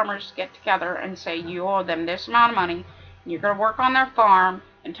bunch of farmers get together and say you owe them this amount of money, and you're going to work on their farm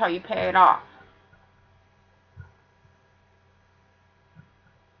until you pay it off.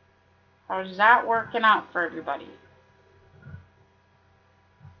 How's that working out for everybody?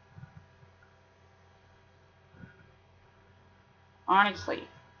 Honestly,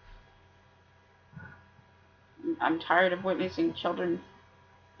 I'm tired of witnessing children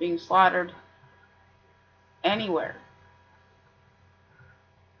being slaughtered anywhere.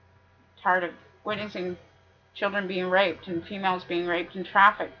 Tired of witnessing children being raped and females being raped and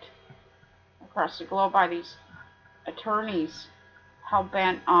trafficked across the globe by these attorneys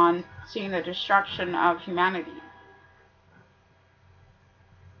hell-bent on seeing the destruction of humanity.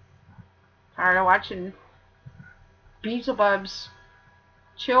 Tired of watching Beelzebub's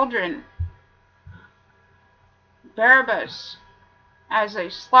children, Barabbas, as they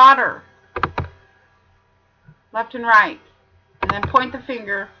slaughter left and right, and then point the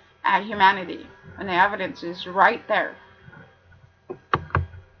finger at humanity, and the evidence is right there.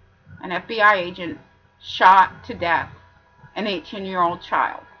 An FBI agent shot to death an 18-year-old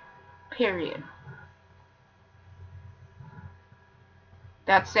child. Period.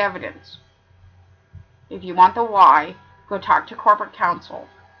 That's the evidence. If you want the why, go talk to corporate counsel.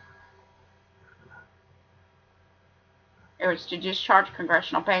 It was to discharge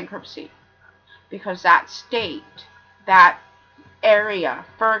congressional bankruptcy, because that state, that area,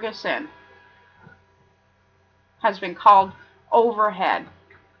 Ferguson, has been called overhead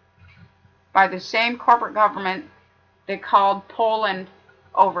by the same corporate government they called Poland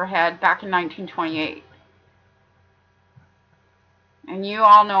overhead back in 1928. And you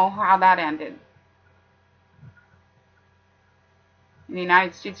all know how that ended. In the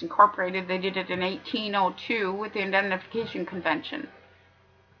United States Incorporated, they did it in 1802 with the Indemnification Convention,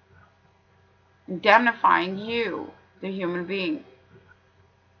 indemnifying you, the human being,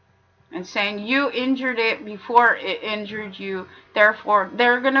 and saying you injured it before it injured you, therefore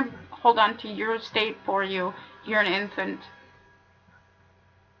they're going to hold on to your estate for you. You're an infant.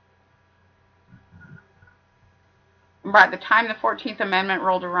 And by the time the 14th Amendment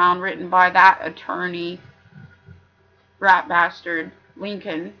rolled around, written by that attorney, rat bastard,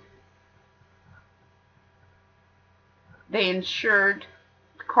 Lincoln, they insured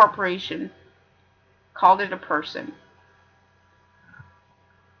the corporation, called it a person,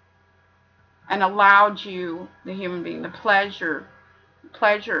 and allowed you, the human being, the pleasure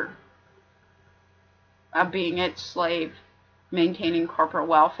of being its slave, maintaining corporate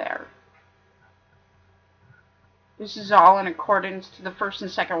welfare. This is all in accordance to the first and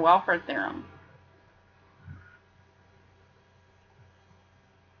second welfare theorem.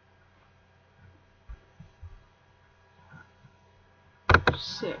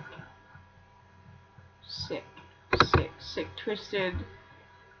 Sick, twisted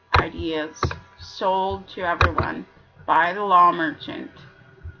ideas sold to everyone by the law merchant,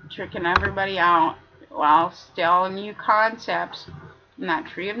 tricking everybody out while selling you concepts from that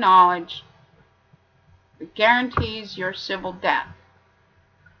tree of knowledge that guarantees your civil death.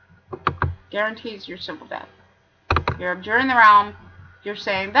 Guarantees your civil death. You're abjuring the realm. You're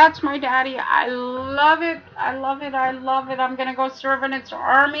saying, that's my daddy. I love it. I love it. I love it. I'm going to go serve in its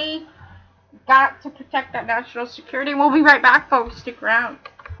army. Got to protect that national security. We'll be right back, folks. Stick around.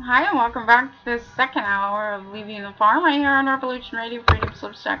 Hi, and welcome back to this second hour of Leaving the Farm right here on Revolution Radio,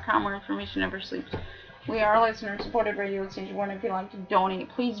 freedomslips.com, where information never sleeps. We are a listener-supported radio station. If you'd like to donate,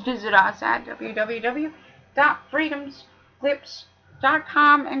 please visit us at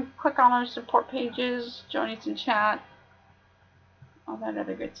www.freedomsclips.com and click on our support pages, join us in chat, all that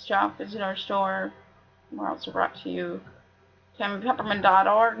other good stuff. Visit our store. We're also brought to you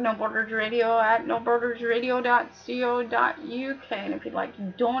TammyPepperman.org, No Borders Radio at nobordersradio.co.uk. And if you'd like to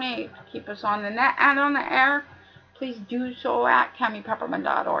donate to keep us on the net and on the air, please do so at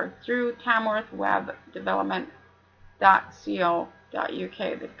TammyPepperman.org through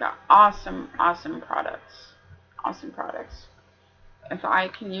TamworthWebDevelopment.co.uk. They've got awesome products. Awesome products. If I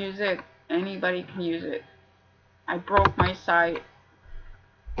can use it, anybody can use it. I broke my site,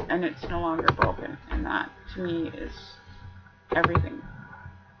 and it's no longer broken. And that, to me, is everything.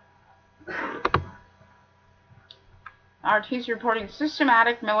 RT's reporting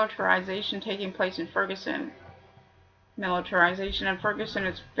systematic militarization taking place in Ferguson. Militarization in Ferguson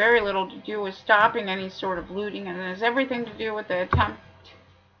has very little to do with stopping any sort of looting, and it has everything to do with the attempt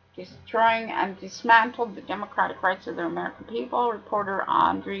destroying and dismantle the democratic rights of the American people, reporter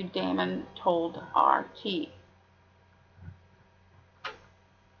Andre Damon told RT.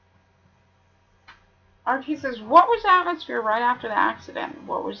 RT says, what was the atmosphere right after the accident?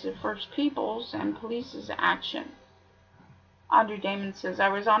 What was the first people's and police's action? Andre Damon says, I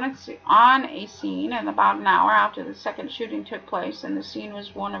was on a scene and about an hour after the second shooting took place, and the scene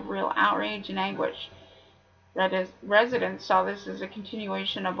was one of real outrage and anguish. Residents saw this as a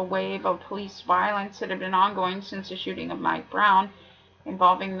continuation of a wave of police violence that had been ongoing since the shooting of Mike Brown,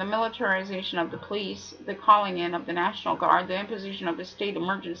 involving the militarization of the police, the calling in of the National Guard, the imposition of a state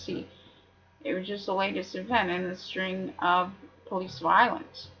emergency. It was just the latest event in a string of police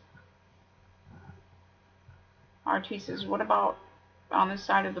violence. RT says, what about on the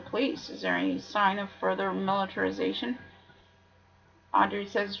side of the police? Is there any sign of further militarization? Audrey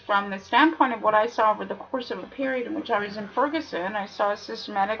says, from the standpoint of what I saw over the course of a period in which I was in Ferguson, I saw a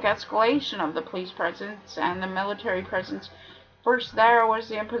systematic escalation of the police presence and the military presence. First there was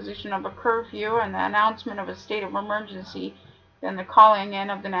the imposition of a curfew and the announcement of a state of emergency, then the calling in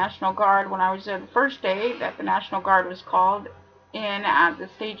of the National Guard. When I was there the first day that the National Guard was called in at the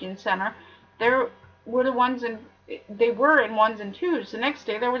staging center, they were in ones and twos. The next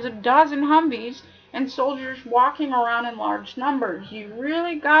day there was a dozen Humvees and soldiers walking around in large numbers. You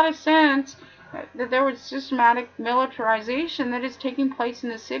really got a sense that there was systematic militarization that is taking place in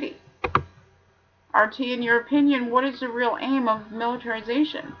the city. RT, in your opinion, what is the real aim of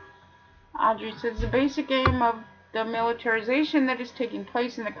militarization? Audrey says the basic aim of the militarization that is taking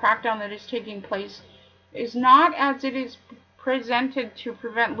place and the crackdown that is taking place is not as it is presented to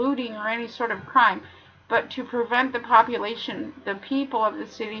prevent looting or any sort of crime, but to prevent the population, the people of the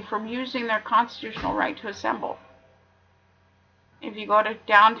city, from using their constitutional right to assemble. If you go to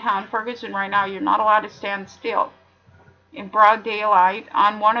downtown Ferguson right now, you're not allowed to stand still. In broad daylight,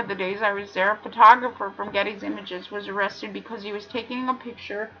 on one of the days I was there, a photographer from Getty's Images was arrested because he was taking a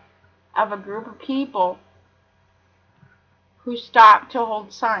picture of a group of people who stopped to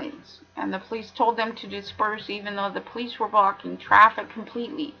hold signs, and the police told them to disperse even though the police were blocking traffic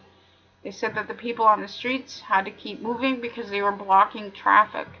completely. They said that the people on the streets had to keep moving because they were blocking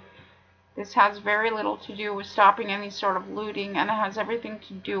traffic. This has very little to do with stopping any sort of looting, and it has everything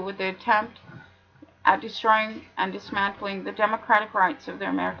to do with the attempt at destroying and dismantling the democratic rights of the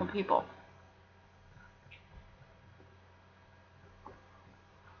American people.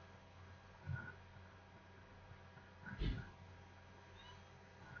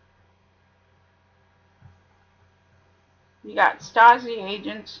 You got stasi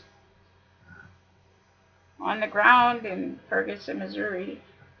agents on the ground in Ferguson, Missouri.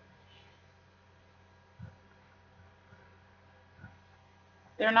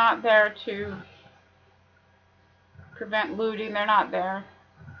 They're not there to prevent looting. They're not there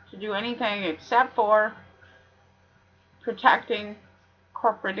to do anything except for protecting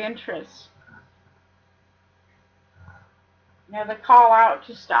corporate interests. You know, the call out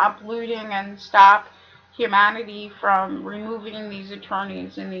to stop looting and stop humanity from removing these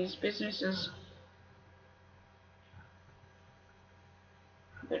attorneys and these businesses.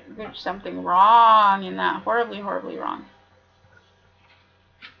 There's something wrong in that. Horribly, horribly wrong.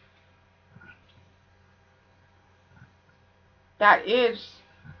 That is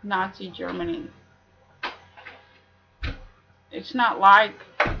Nazi Germany. It's not like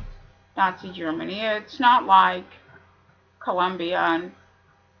Nazi Germany. It's not like Colombia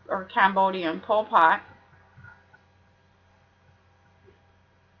or Cambodia and Pol Pot.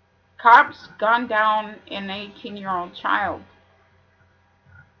 Cops gunned down an 18-year-old child.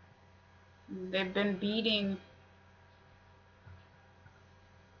 They've been beating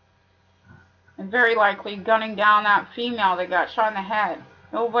and very likely gunning down that female that got shot in the head.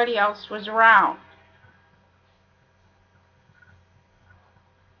 Nobody else was around.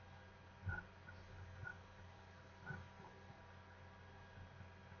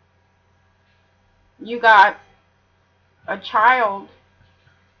 You got a child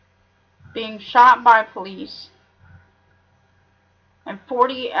being shot by police, and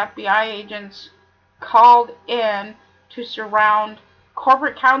 40 FBI agents called in to surround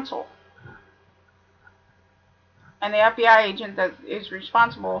corporate counsel. And the FBI agent that is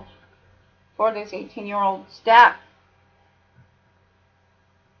responsible for this 18-year-old's death.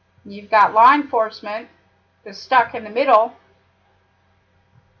 You've got law enforcement that's stuck in the middle,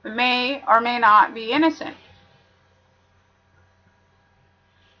 that may or may not be innocent.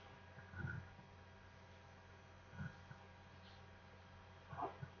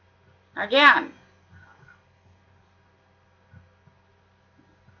 Again,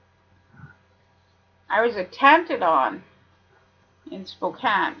 I was attempted on in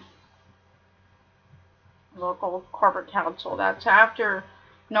Spokane, local corporate counsel. That's after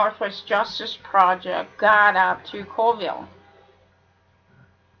Northwest Justice Project got up to Colville.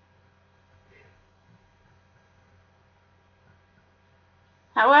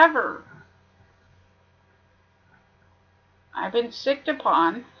 However, I've been sicked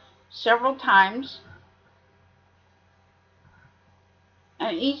upon several times,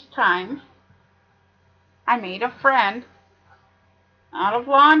 and each time I made a friend out of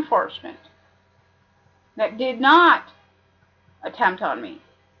law enforcement that did not attempt on me.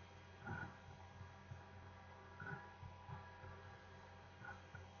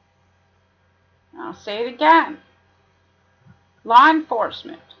 I'll say it again. Law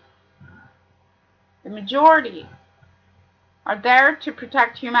enforcement, the majority, are there to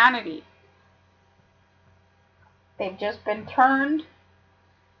protect humanity. They've just been turned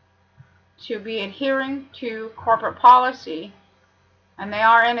to be adhering to corporate policy, and they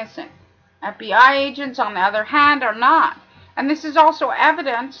are innocent. FBI agents, on the other hand, are not. And this is also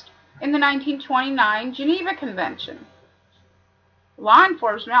evidenced in the 1929 Geneva Convention. Law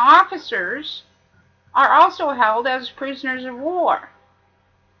enforcement officers are also held as prisoners of war.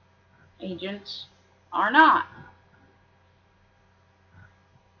 Agents are not.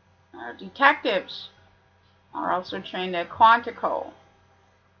 Our detectives are also trained at Quantico,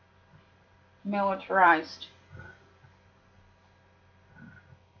 militarized.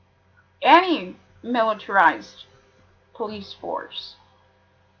 Any militarized police force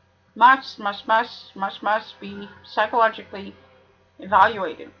must be psychologically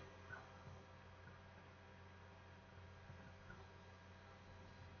evaluated.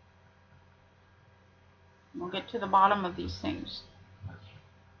 We'll get to the bottom of these things.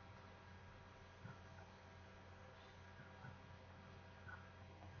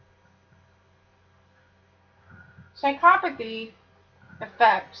 Psychopathy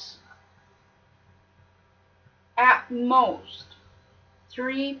affects at most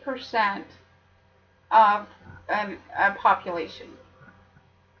 3% of a population.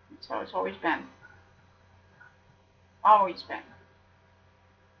 That's how it's always been. Always been.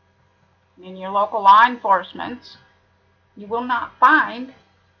 In your local law enforcement, you will not find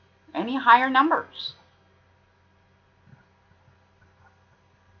any higher numbers.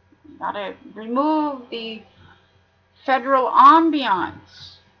 You gotta remove the federal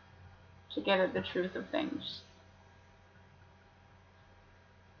ambiance to get at the truth of things.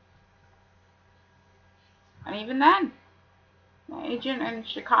 And even then, the agent in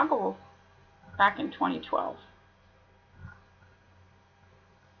Chicago back in 2012,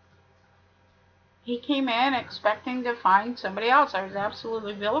 he came in expecting to find somebody else. I was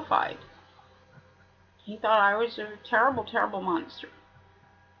absolutely vilified. He thought I was a terrible, terrible monster.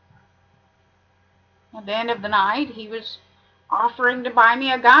 At the end of the night, he was offering to buy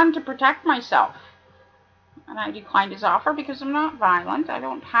me a gun to protect myself. And I declined his offer because I'm not violent. I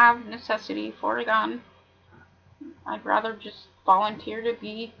don't have necessity for a gun. I'd rather just volunteer to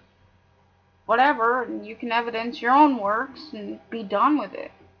be whatever, and you can evidence your own works and be done with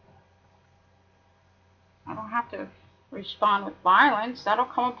it. I don't have to respond with violence. That'll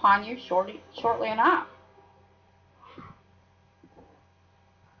come upon you shortly enough.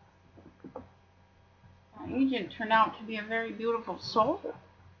 My agent turned out to be a very beautiful soul.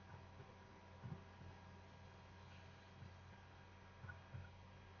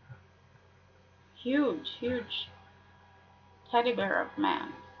 Huge, huge teddy bear of a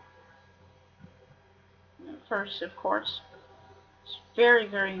man. At first, of course, was very,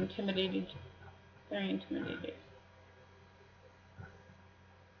 very intimidated. Very intimidated.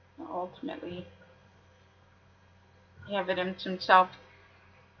 Ultimately, he evidenced himself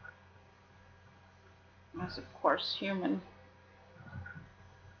is of course human.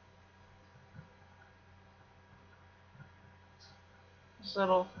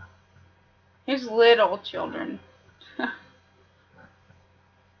 His little children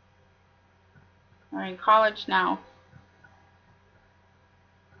are in college now.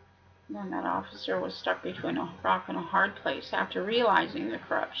 And that officer was stuck between a rock and a hard place after realizing the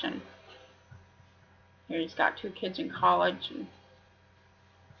corruption. Here he's got 2 kids in college and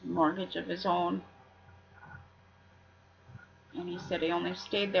a mortgage of his own. And he said he only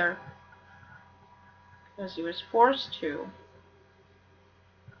stayed there because he was forced to,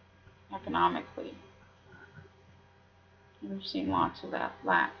 economically. And we've seen lots of that,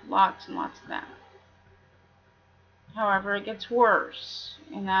 lots and lots of that. However, it gets worse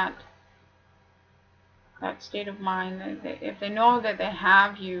in that state of mind. If they know that they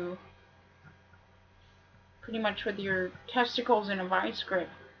have you pretty much with your testicles in a vice grip,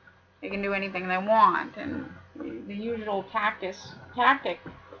 they can do anything they want. And the usual tactic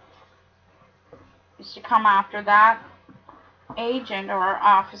is to come after that agent or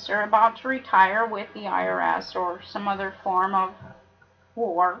officer about to retire with the IRS or some other form of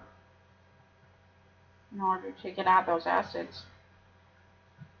war in order to get at those assets.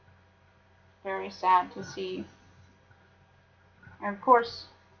 Very sad to see. And of course,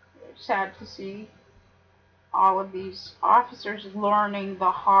 sad to see all of these officers learning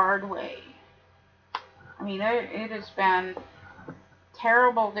the hard way. I mean, it has been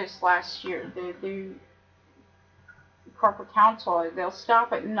terrible this last year. The corporate counsel, they'll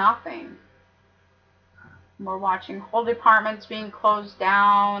stop at nothing. We're watching whole departments being closed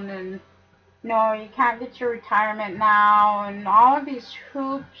down, and no, you can't get your retirement now, and all of these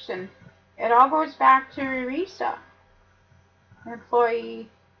hoops, and it all goes back to ERISA, Employee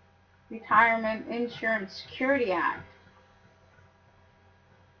Retirement Insurance Security Act.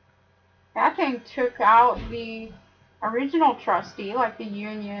 That thing took out the original trustee, like the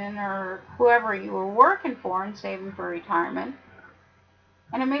union or whoever you were working for and saving for retirement,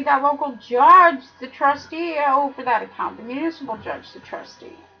 and it made that local judge the trustee over that account, the municipal judge the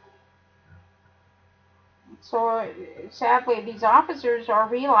trustee. So sadly, these officers are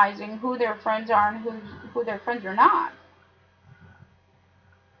realizing who their friends are and who their friends are not,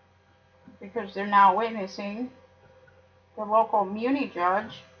 because they're now witnessing the local muni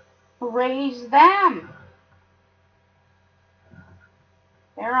judge raise them.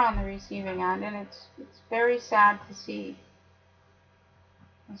 They're on the receiving end, and it's very sad to see.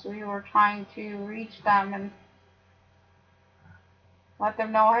 As we were trying to reach them and let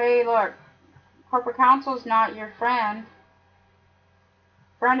them know, hey, look, corporate counsel is not your friend.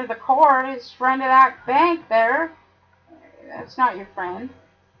 Friend of the court is friend of that bank there. That's not your friend.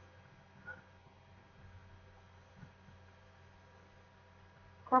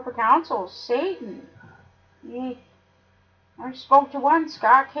 Corporate counsel is Satan. I spoke to one,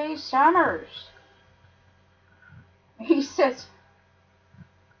 Scott K. Summers. He says,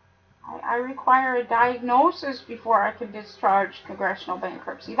 I require a diagnosis before I can discharge congressional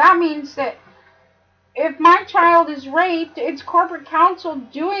bankruptcy. That means that if my child is raped, it's corporate counsel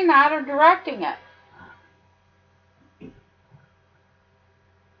doing that or directing it.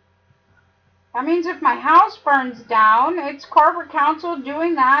 That means if my house burns down, it's corporate counsel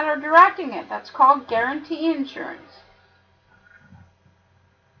doing that or directing it. That's called guarantee insurance.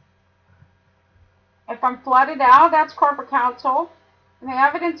 If I'm flooded out, that's corporate counsel. And the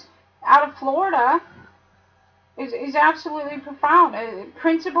evidence out of Florida is absolutely profound. A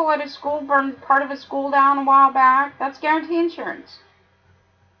principal at a school burned part of a school down a while back. That's guarantee insurance.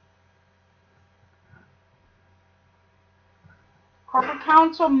 Corporate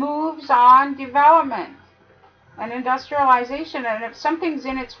counsel moves on development and industrialization, and if something's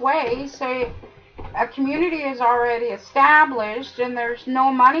in its way, say a community is already established and there's no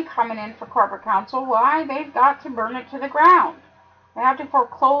money coming in for corporate counsel, why? They've got to burn it to the ground. They have to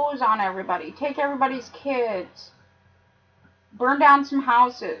foreclose on everybody, take everybody's kids, burn down some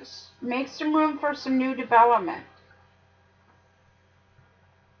houses, make some room for some new development.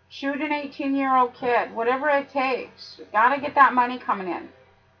 Shoot an 18-year-old kid, whatever it takes. You've got to get that money coming in.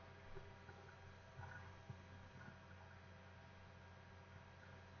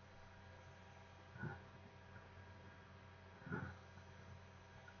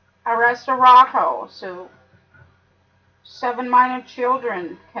 Arrest a Rocco so 7 minor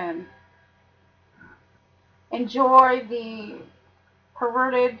children can enjoy the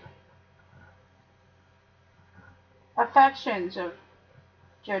perverted affections of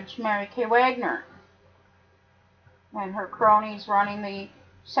Judge Mary Kay Wagner and her cronies running the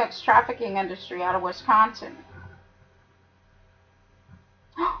sex trafficking industry out of Wisconsin.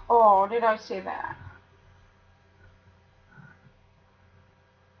 Oh, did I say that?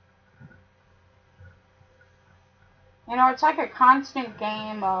 You know, it's like a constant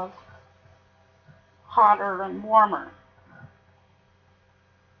game of hotter and warmer.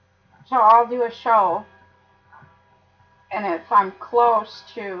 So I'll do a show, and if I'm close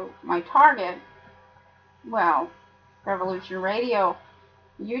to my target, well, Revolution Radio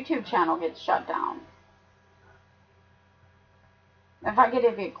YouTube channel gets shut down. If I get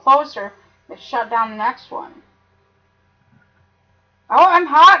a bit closer, they shut down the next one. Oh, I'm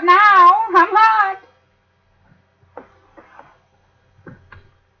hot now! I'm hot!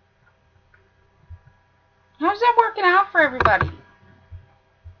 How's that working out for everybody?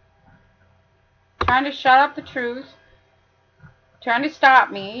 Trying to shut up the truth. Trying to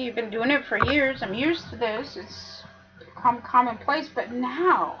stop me. You've been doing it for years. I'm used to this. It's become commonplace. But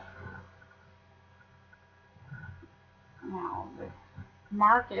now the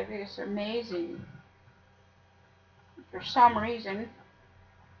market is amazing. For some reason,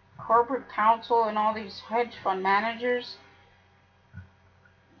 corporate counsel and all these hedge fund managers,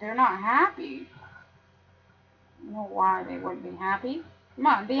 they're not happy. You know why they wouldn't be happy? Come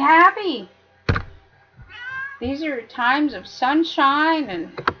on, be happy. These are times of sunshine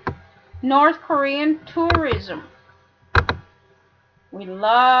and North Korean tourism. We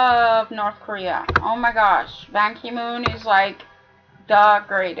love North Korea. Oh my gosh, Ban Ki-moon is like the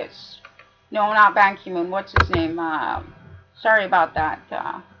greatest. No, not Ban Ki-moon. What's his name? Sorry about that.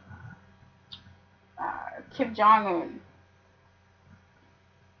 Kim Jong-un.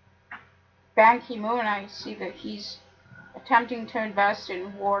 Ban Ki-moon, I see that he's attempting to invest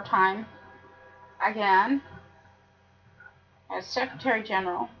in wartime again as Secretary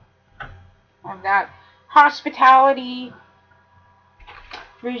General of that hospitality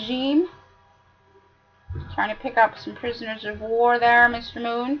regime. Trying to pick up some prisoners of war there, Mr.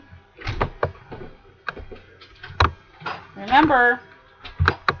 Moon. Remember,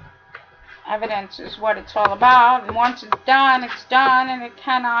 evidence is what it's all about, and once it's done, and it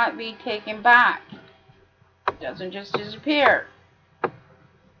cannot be taken back. It doesn't just disappear.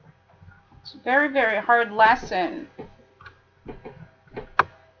 It's a very, very hard lesson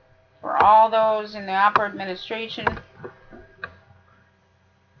for all those in the upper administration,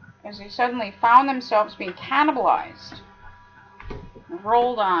 as they suddenly found themselves being cannibalized,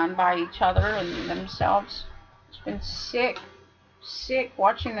 rolled on by each other and themselves. It's been sick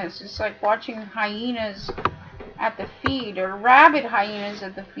watching this. It's like watching hyenas at the feed, or rabid hyenas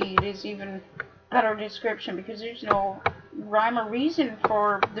at the feed is even better description, because there's no rhyme or reason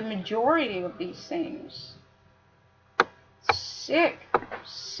for the majority of these things. Sick.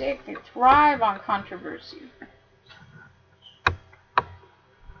 They thrive on controversy.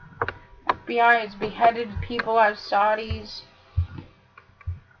 FBI has beheaded people as Saudis.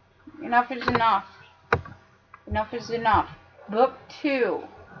 Enough is enough. Enough is enough. Book 2.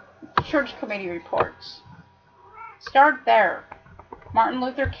 Church Committee reports. Start there. Martin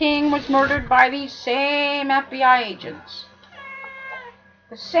Luther King was murdered by these same FBI agents.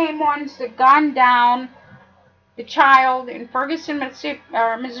 The same ones that gunned down the child in Ferguson,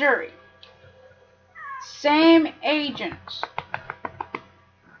 Missouri. Same agents.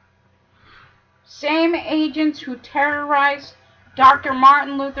 Same agents who terrorized Dr.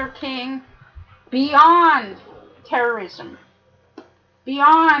 Martin Luther King beyond terrorism.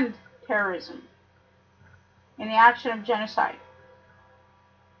 Beyond terrorism. In the action of genocide.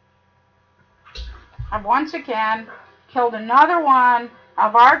 Have once again killed another one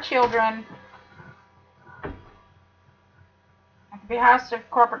of our children at the behest of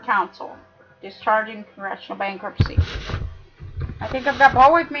corporate counsel, discharging congressional bankruptcy. I think I've got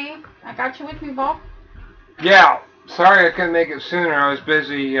Bo with me. I got you with me, Bo? Yeah. Sorry I couldn't make it sooner. I was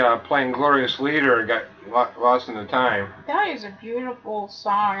busy playing Glorious Leader and got lost in the time. That is a beautiful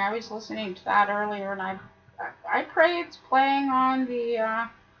song. I was listening to that earlier, and I pray it's playing on the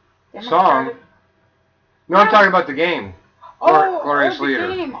song? No, I'm talking about the game. Glorious Leader.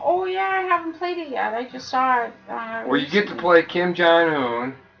 The game. Oh, yeah, I haven't played it yet. I just saw it. Well, you get to play Kim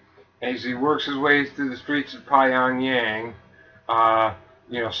Jong-un as he works his way through the streets of Pyongyang,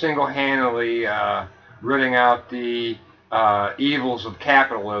 single-handedly rooting out the evils of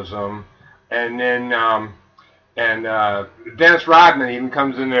capitalism, and then Dennis Rodman even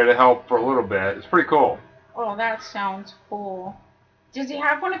comes in there to help for a little bit. It's pretty cool. Oh, that sounds cool. Does he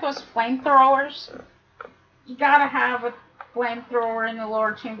have one of those flamethrowers? You gotta have a flamethrower in the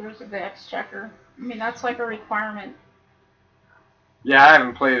lower chambers of the Exchequer. I mean, that's like a requirement. Yeah, I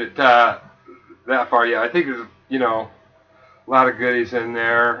haven't played it that far yet. I think there's, a lot of goodies in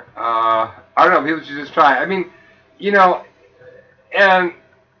there. I don't know, people should just try it. I mean, and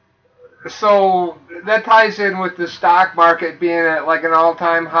so that ties in with the stock market being at like an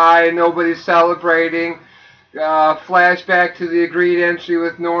all-time high, nobody's celebrating. flashback to the agreed entry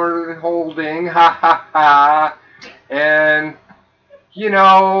with Northern Holding, ha ha ha, and you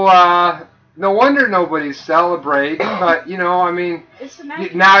know, no wonder nobody's celebrating. But you know, I mean,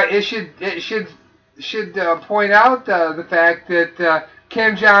 now it should point out the fact that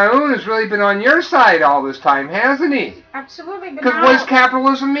Kim Jong-un has really been on your side all this time, hasn't he? Absolutely. Because what does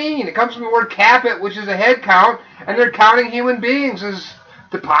capitalism mean? It comes from the word capit, which is a head count, and they're counting human beings as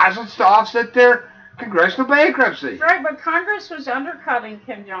deposits to offset their congressional bankruptcy. Right, but Congress was undercutting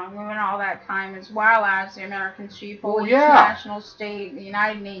Kim Jong-un all that time, as well as the American people, the international state, the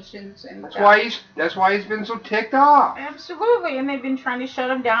United Nations, and that's why he's been so ticked off. Absolutely, and they've been trying to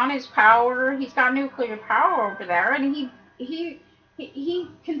shut him down. His power, he's got nuclear power over there, and he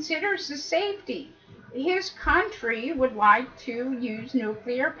considers the safety. His country would like to use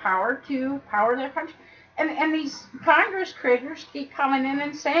nuclear power to power their country. And these Congress critters keep coming in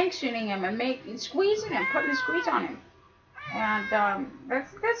and sanctioning him and squeezing him, putting the squeeze on him. And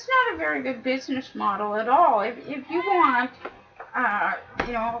that's not a very good business model at all. If you want,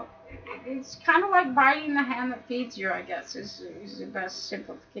 you know, it's kind of like biting the hand that feeds you, I guess, is the best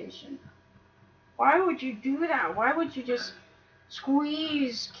simplification. Why would you do that? Why would you just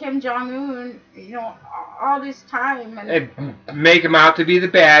squeeze Kim Jong-un, you know, all this time and make him out to be the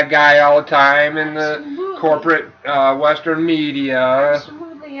bad guy all the time in the corporate Western media?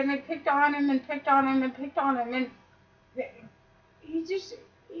 Absolutely, and they picked on him and picked on him and picked on him, and he's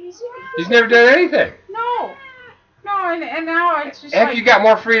never done anything. No, and now it's just after you got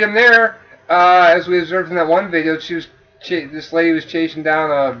more freedom there, as we observed in that one video, this lady was chasing down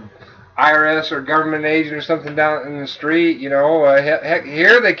a IRS or government agent or something down in the street, you know. Heck,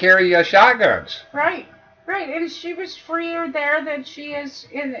 here they carry shotguns. Right, and she was freer there than she is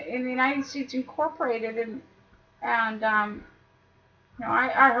in the United States Incorporated, and you know,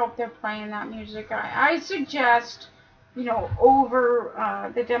 I hope they're playing that music. I suggest, you know,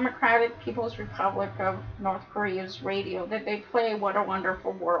 over the Democratic People's Republic of North Korea's radio that they play "What a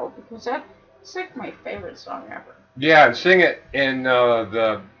Wonderful World," because that's like my favorite song ever. Yeah, and sing it in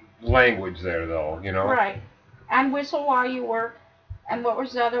the language there, though, you know. Right, and "Whistle While You Work," and what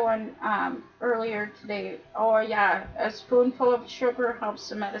was the other one earlier today? Oh yeah, "A spoonful of sugar helps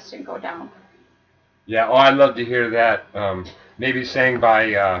the medicine go down." Yeah, oh, I'd love to hear that. Maybe sang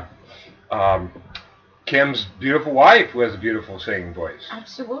by Kim's beautiful wife, who has a beautiful singing voice.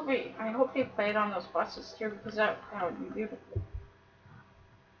 Absolutely, I hope they play it on those buses too, because that would be beautiful.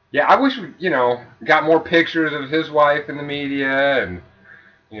 Yeah, I wish we, you know, got more pictures of his wife in the media, and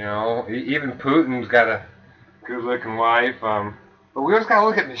you know, even Putin's got a good-looking wife. But we always got to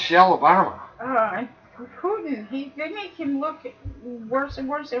look at Michelle Obama. Putin, they make him look worse and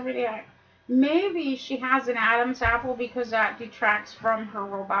worse every day. Maybe she has an Adam's apple because that detracts from her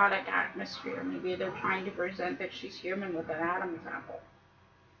robotic atmosphere. Maybe they're trying to present that she's human with an Adam's apple.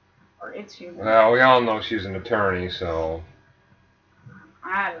 Or it's human. Well, we all know she's an attorney, so...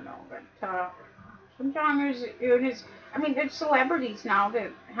 I don't know, but Kim Jong-un is... I mean, there's celebrities now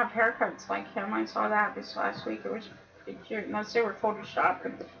that have haircuts like him. I saw that this last week. It was pretty cute, unless they were photoshopped.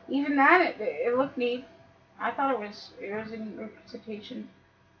 But even then, it looked neat. I thought it was a neat representation.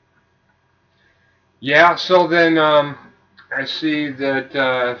 Yeah, so then I see that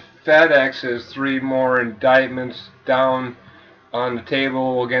FedEx has 3 more indictments down on the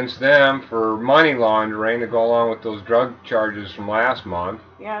table against them for money laundering to go along with those drug charges from last month.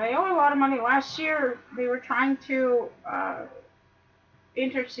 Yeah, they owe a lot of money. Last year, they were trying to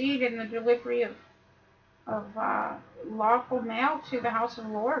intercede in the delivery of lawful mail to the House of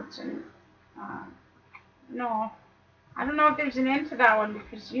Lords, and no, I don't know if there's an end to that one,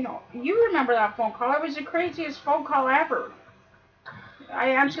 because, you know, you remember that phone call. It was the craziest phone call ever. I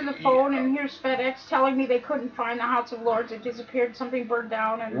answered the phone, and here's FedEx telling me they couldn't find the House of Lords. It disappeared. Something burned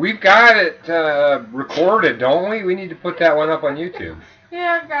down. And we've got it recorded, don't we? We need to put that one up on YouTube.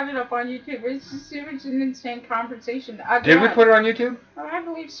 Yeah, I've got it up on YouTube. It was an insane conversation. Did we put it on YouTube? I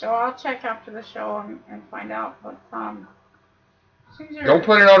believe so. I'll check after the show and find out. But don't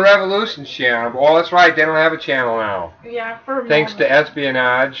put it on Revolution's channel. Oh, that's right. They don't have a channel now. Yeah, for a thanks moment. to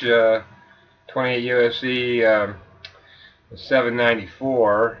espionage, 28 UFC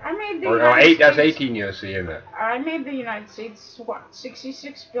 794. I made the or no, 8. That's 18 UFC, isn't it? I made the United States what,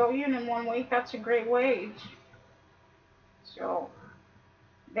 $66 billion in 1 week. That's a great wage. So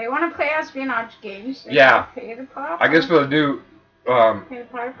they want to play espionage games. They yeah. Pay the piper. I guess for the new pay the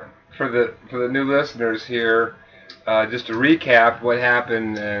piper. For the new listeners here, just to recap what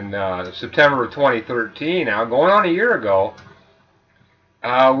happened in September of 2013. Now, going on a year ago,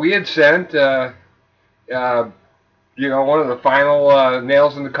 we had sent you know, one of the final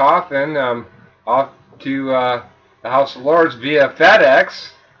nails in the coffin off to the House of Lords via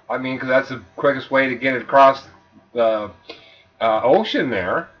FedEx. I mean, because that's the quickest way to get it across the ocean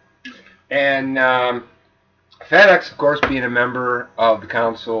there. And FedEx, of course, being a member of the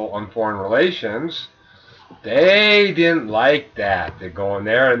Council on Foreign Relations, they didn't like that. They're going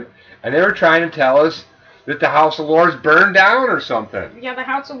there, and they were trying to tell us that the House of Lords burned down or something. Yeah, the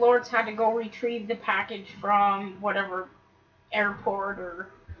House of Lords had to go retrieve the package from whatever airport or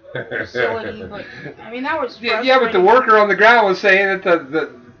facility, but I mean that was frustrating. Yeah, but the worker on the ground was saying that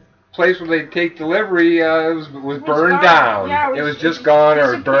the place where they take delivery was burned down. Yeah, it was just gone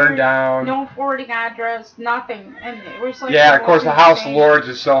or burned down. No forwarding address, nothing, and it was like. Yeah, of course, the House of Lords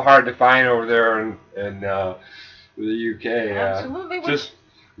is so hard to find over there in the UK. Absolutely, just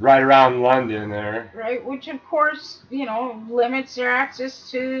right around London there. Right, which of course limits their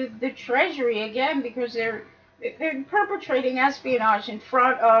access to the Treasury again because they're perpetrating espionage in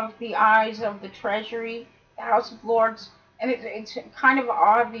front of the eyes of the Treasury, the House of Lords, and it's kind of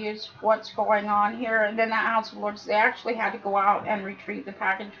obvious what's going on here. And then the House of Lords, they actually had to go out and retrieve the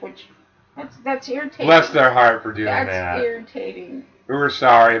package, which that's irritating. Bless their heart for doing that. That's irritating. We were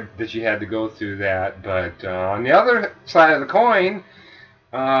sorry that you had to go through that, but on the other side of the coin,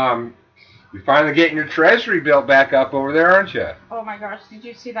 you're finally getting your Treasury bill back up over there, aren't you? Oh my gosh, did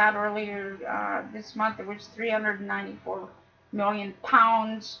you see that earlier this month? It was 394 million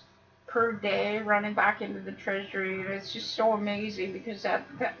pounds per day running back into the Treasury. And it's just so amazing because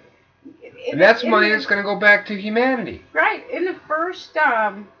and that's money that's going to go back to humanity. Right. In the first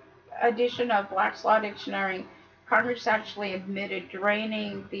edition of Black's Law Dictionary, Congress actually admitted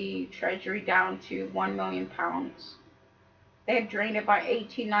draining the Treasury down to 1 million pounds. They had drained it by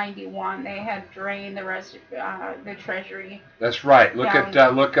 1891. They had drained the rest of the Treasury. That's right. Look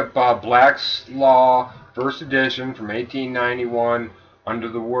up Black's Law, first edition from 1891, under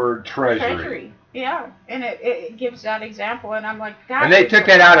the word Treasury. Treasury, yeah, and it gives that example, and I'm like, that. And they took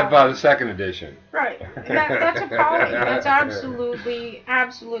that out of the second edition. Right. That's appalling. That's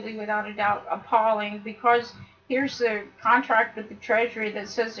absolutely without a doubt appalling because here's the contract with the Treasury that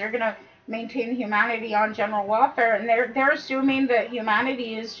says they're going to maintain humanity on general welfare, and they're assuming that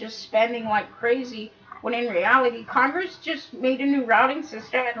humanity is just spending like crazy, when in reality Congress just made a new routing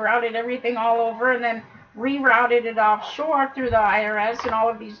system and routed everything all over and then rerouted it offshore through the IRS and all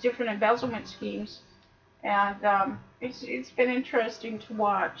of these different embezzlement schemes. And it's been interesting to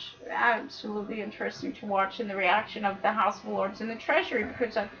watch, absolutely interesting to watch, in the reaction of the House of Lords and the Treasury,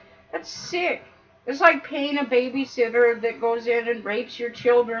 because that's sick. It's like paying a babysitter that goes in and rapes your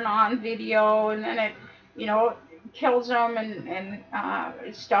children on video, and then it, kills them and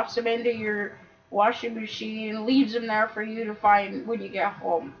stuffs them into your washing machine and leaves them there for you to find when you get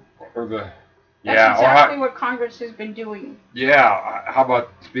home. That's exactly what Congress has been doing. Yeah. How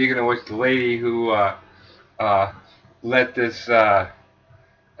about, speaking of which, the lady who let this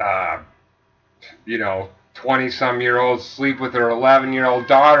 20-some-year-old sleep with her 11-year-old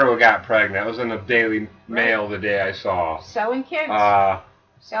daughter who got pregnant. It was in the Daily Mail the day I saw. Selling kids.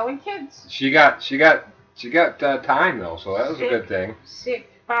 Selling kids. She got time though, so that was a good thing. Sick,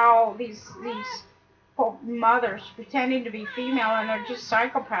 foul. These mothers pretending to be female, and they're just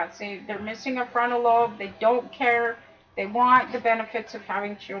psychopaths. They're missing a frontal lobe. They don't care. They want the benefits of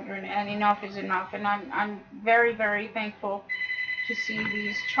having children, and enough is enough. And I'm very, very thankful to see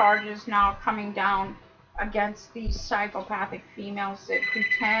these charges now coming down against these psychopathic females that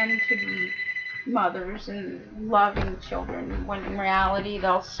pretend to be mothers and loving children, when in reality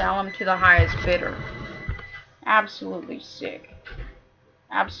they'll sell them to the highest bidder. Absolutely sick.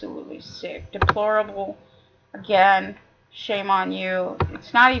 Absolutely sick. Deplorable. Again, shame on you.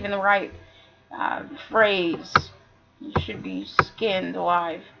 It's not even the right phrase. You should be skinned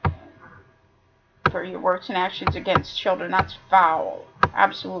alive for your words and actions against children. That's foul.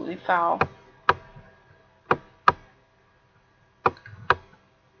 Absolutely foul.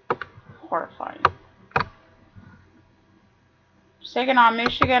 Horrifying. Saginaw,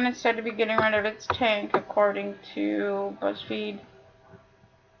 Michigan is said to be getting rid of its tank, according to BuzzFeed.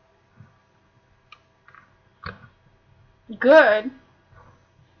 Good.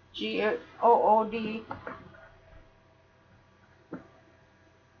 G-O-O-D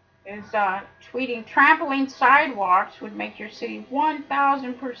is tweeting, trampling sidewalks would make your city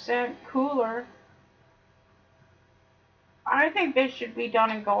 1,000% cooler. I think this should be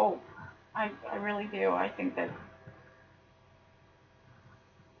done in gold. I really do. I think that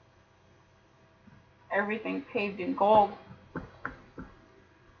everything paved in gold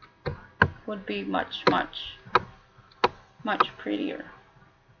would be much, much, much prettier.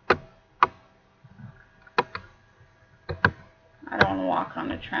 I don't want to walk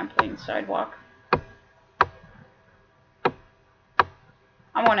on a trampoline sidewalk.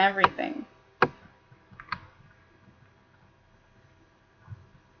 knowing everything.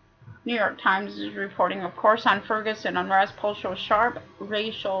 New York Times is reporting, of course, on Ferguson unrest poll shows sharp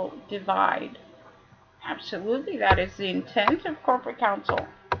racial divide. Absolutely, that is the intent of corporate counsel.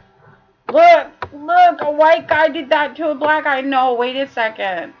 Look, a white guy did that to a black guy. No, wait a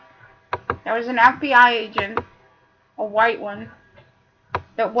second. That was an FBI agent, a white one,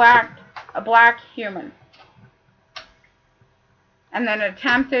 that whacked a black human. And then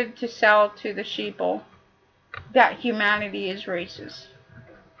attempted to sell to the sheeple that humanity is racist.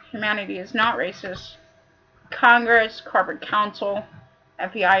 Humanity is not racist. Congress, corporate counsel,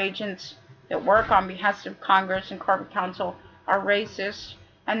 FBI agents that work on behalf of Congress and corporate counsel are racist,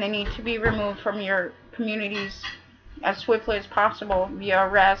 and they need to be removed from your communities as swiftly as possible via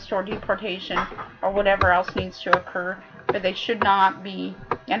arrest or deportation or whatever else needs to occur, but they should not be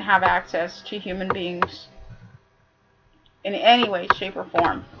and have access to human beings in any way, shape, or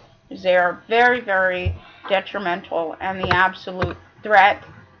form. They are very, very detrimental and the absolute threat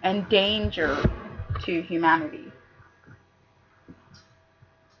and danger to humanity.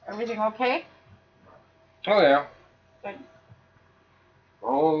 Everything okay? Oh, yeah. Good.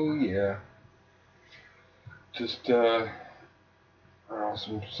 Oh, yeah. Just, I don't know,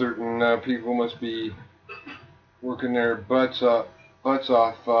 some certain people must be working their butts off with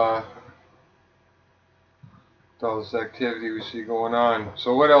all this activity we see going on.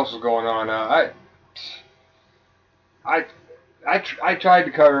 So what else is going on? I tried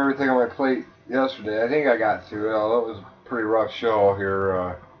to cover everything on my plate yesterday. I think I got through it, although it was a pretty rough show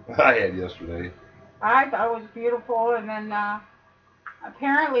here I had yesterday. I thought it was beautiful, and then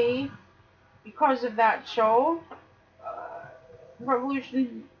apparently, because of that show,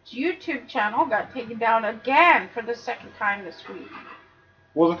 Revolution's YouTube channel got taken down again for the second time this week.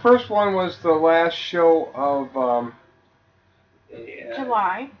 Well, the first one was the last show of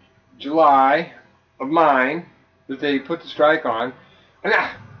July of mine that they put the strike on. And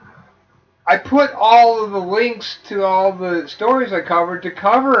I put all of the links to all the stories I covered to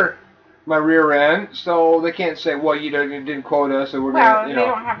cover my rear end, so they can't say, well, you didn't quote us, so we're going to, Well, they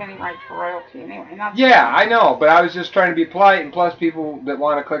don't have any right to royalty anyway. Yeah, I know, but I was just trying to be polite, and plus people that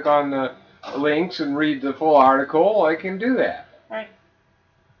want to click on the links and read the full article, I can do that. Right.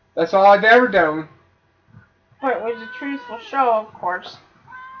 That's all I've ever done. But it was a truthful show, of course.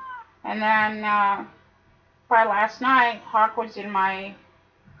 And then, by last night, Hawk was in my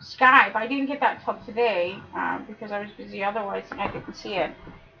Skype. I didn't get that till today, because I was busy otherwise and I didn't see it.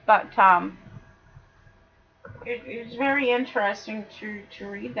 But it was very interesting to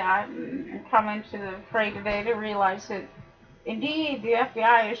read that and come into the fray today to realize that indeed the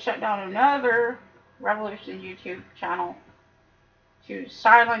FBI has shut down another Revolution YouTube channel to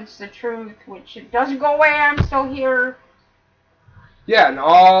silence the truth, which it doesn't go away. I'm still here. Yeah, and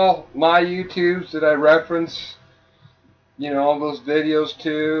all my YouTubes that I reference, you know, all those videos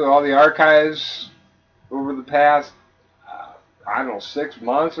too, all the archives over the past, I don't know, 6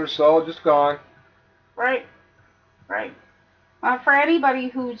 months or so, just gone. Right. For anybody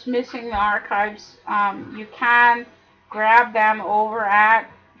who's missing the archives, you can grab them over at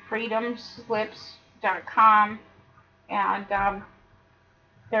freedomslips.com, and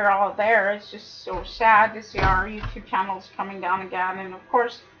they're all there. It's just so sad to see our YouTube channels coming down again. And of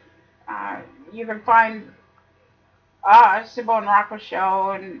course, you can find us, the Bo and Rocco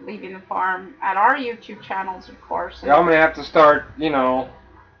Show, and Leaving the Farm at our YouTube channels, of course. Yeah, I'm going to have to start, you know,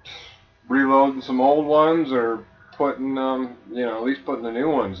 reloading some old ones or putting, you know, at least putting the new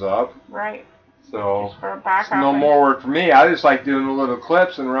ones up. Right. So, just for a backup, no more work for me. I just like doing the little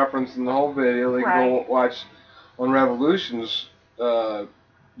clips and referencing the whole video. They can go watch on Revolution's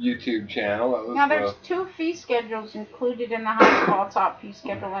YouTube channel. Now, there's 2 fee schedules included in the House Call Top fee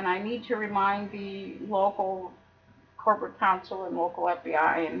schedule, and I need to remind the local corporate counsel and local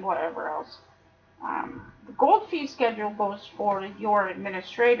FBI and whatever else. The gold fee schedule goes for your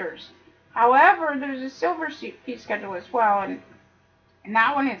administrators. However, there's a silver fee schedule as well, and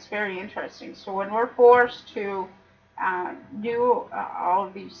that one is very interesting. So when we're forced to do all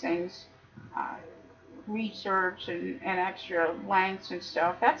of these things, research and extra lengths and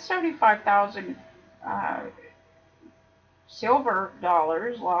stuff, that's 75,000 silver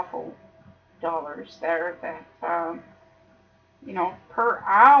dollars, lawful dollars there, that you know, per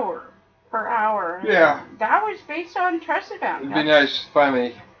hour. Yeah. That was based on trust event. It'd be nice to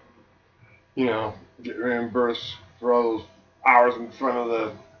finally, you know, get reimbursed for all those hours in front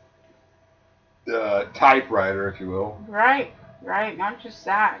of the typewriter, if you will. Right. Not just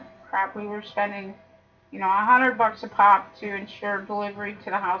that crap. We were spending, you know, $100 a pop to ensure delivery to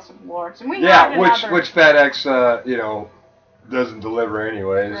the House of Lords, and we had another. which FedEx, you know, doesn't deliver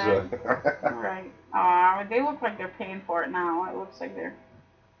anyways. Right. They look like they're paying for it now. It looks like they're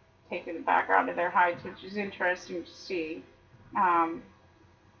taking it back out of their hides, which is interesting to see. Um,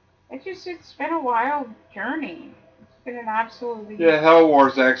 it's been a wild journey. It's been an absolutely... Yeah, Hell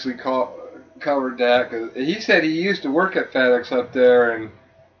Wars actually covered that. 'Cause he said he used to work at FedEx up there in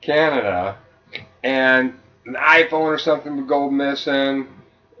Canada, and an iPhone or something would go missing,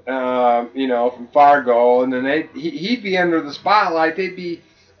 from Fargo, and then he'd be under the spotlight. They'd be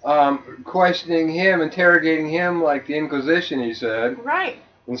questioning him, interrogating him like the Inquisition, he said. Right.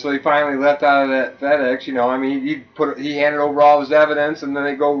 And so he finally left out of that FedEx. He handed over all his evidence, and then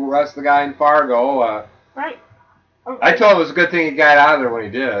they go arrest the guy in Fargo. Right. I told him it was a good thing he got out of there when he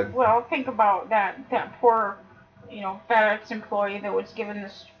did. Well, think about that poor, FedEx employee that was given the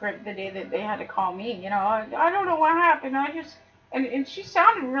script the day that they had to call me. I don't know what happened. And she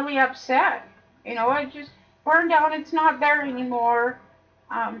sounded really upset. I just burned down. It's not there anymore.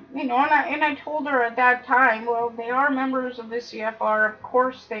 And I told her at that time, well, they are members of the CFR. Of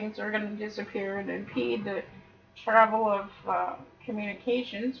course, things are going to disappear and impede the travel of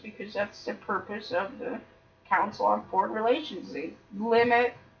communications, because that's the purpose of the Council on Foreign Relations. They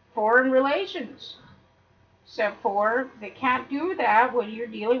limit foreign relations. Except for they can't do that when you're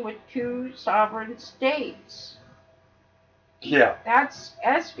dealing with two sovereign states. Yeah. That's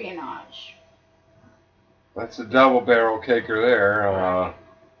espionage. That's a double barrel kicker there.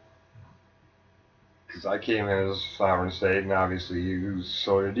 Because I came in as a sovereign state, and obviously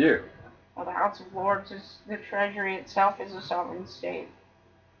so did you. Well, the House of Lords the Treasury itself is a sovereign state.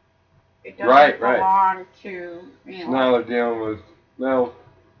 It doesn't belong to, Now they're dealing with,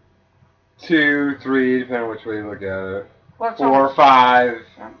 2, 3, depending on which way you look at it. Well, 4, 5.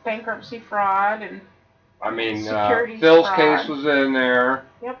 Bankruptcy fraud and Phil's fraud. case was in there.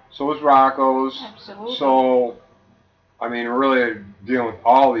 Yep. So was Rocco's. Absolutely. So, we're really dealing with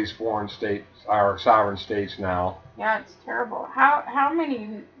all these foreign states, our sovereign states now. Yeah, it's terrible. How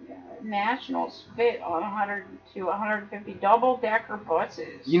many nationals fit on 100 to 150 double-decker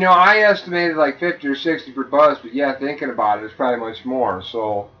buses? I estimated like 50 or 60 per bus, but yeah, thinking about it, it's probably much more.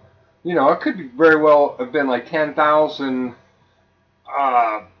 So, it could very well have been like 10,000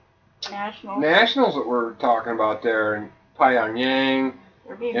 nationals that we're talking about there in Pyongyang.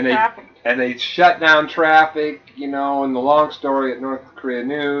 They're being trafficked. And they shut down traffic, and the long story at North Korea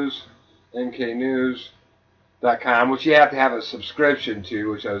News, NKnews.com, which you have to have a subscription to,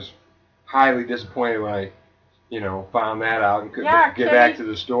 which I was highly disappointed when I, found that out and couldn't get back to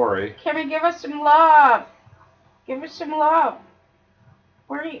the story. Kimmy, give us some love. Give us some love.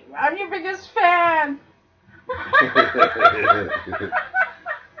 I'm your biggest fan.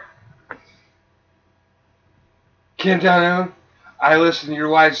 Quintana, I listen to your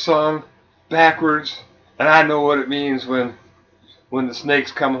wife's song backwards, and I know what it means when the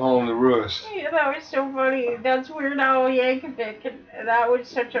snakes come home to roost. Yeah, that was so funny. That's Weird Al Yankovic, and that was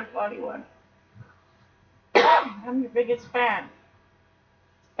such a funny one. I'm your biggest fan.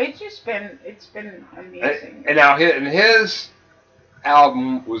 It's been amazing. And now his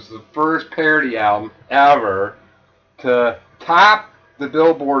album was the first parody album ever to top the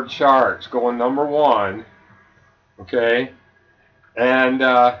Billboard charts, going #1. Okay, and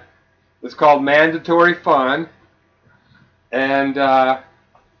it's called Mandatory Fun. And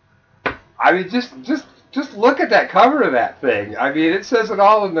just look at that cover of that thing. It says it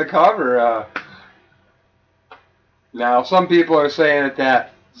all in the cover. Now, some people are saying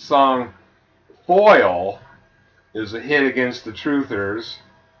that song "Foil" is a hit against the Truthers,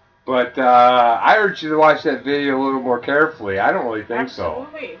 but I urge you to watch that video a little more carefully. I don't really think so.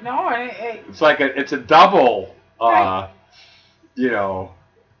 Absolutely, no. It's like it's a double,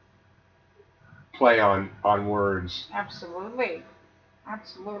 play on words. Absolutely, and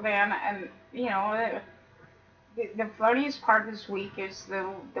the funniest part this week is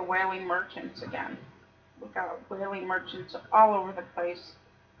the whaling merchants again. We've got whaling merchants all over the place,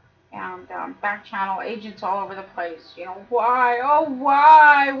 and back channel agents all over the place. Why? Oh,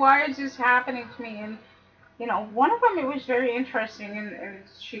 why is this happening to me? And one of them, it was very interesting, and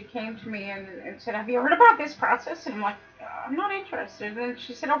she came to me and said, "Have you heard about this process?" And I'm like, "I'm not interested." And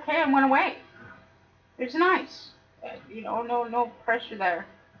she said, "Okay," and went away. It's nice. No pressure there.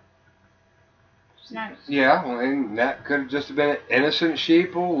 It's nice. Yeah, and that could have just been innocent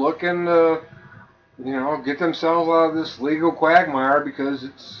sheeple looking to, get themselves out of this legal quagmire, because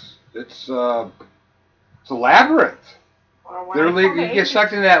it's a labyrinth. You get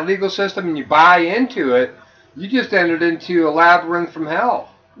sucked into that legal system and you buy into it, you just entered into a labyrinth from hell.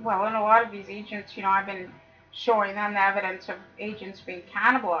 Well, and a lot of these agents, I've been showing them the evidence of agents being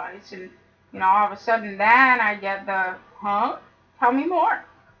cannibalized, and You know, all of a sudden then I get the, huh? Tell me more.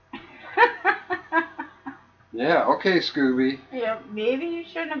 Yeah, okay, Scooby. Yeah, maybe you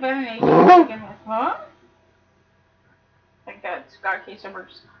shouldn't have been an agent to begin with, huh? Like that Scott K.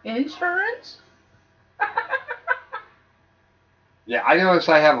 Summers insurance? Yeah, I notice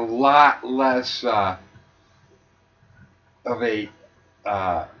I have a lot less of a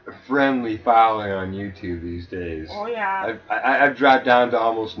friendly following on YouTube these days. Oh, yeah. I've dropped down to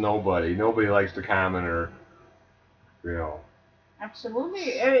almost nobody. Nobody likes to comment or, you know. Absolutely.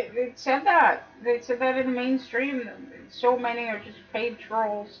 They said that. They said that in the mainstream. So many are just paid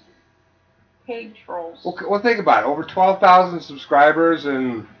trolls. Paid trolls. Well, think about it. Over 12,000 subscribers,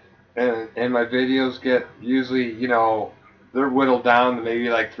 and my videos get usually, you know, they're whittled down to maybe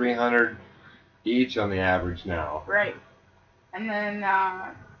like 300 each on the average now. Right. And then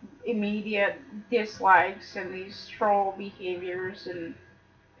immediate dislikes and these troll behaviors, and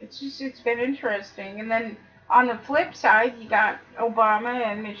it's been interesting. And then on the flip side, you got Obama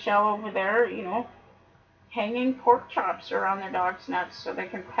and Michelle over there, you know, hanging pork chops around their dog's nuts so they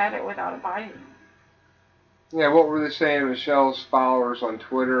can pet it without it biting. Yeah, what were they saying? Michelle's followers on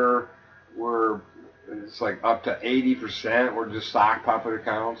Twitter were, it's like up to 80% were just sock puppet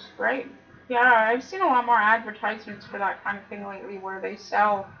accounts. Right. Yeah, I've seen a lot more advertisements for that kind of thing lately, where they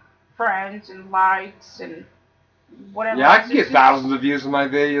sell friends and likes and whatever. Yeah, I can get thousands of views on my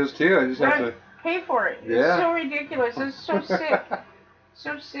videos too. I just have to pay for it. Yeah. It's so ridiculous. It's so sick.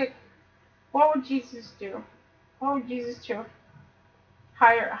 So sick. What would Jesus do? What would Jesus do?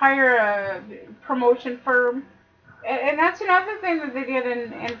 Hire a promotion firm. And that's another thing that they did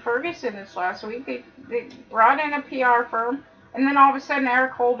in Ferguson this last week. They brought in a PR firm, and then all of a sudden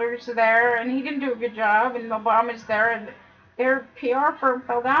Eric Holder's there, and he didn't do a good job, and Obama's there, and their PR firm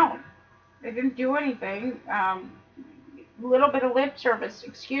fell down. They didn't do anything. Little bit of lip service.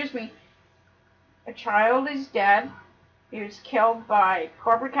 Excuse me. A child is dead. He was killed by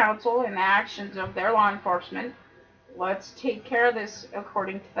corporate counsel in the actions of their law enforcement. Let's take care of this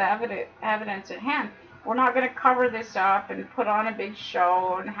according to the evidence at hand. We're not going to cover this up and put on a big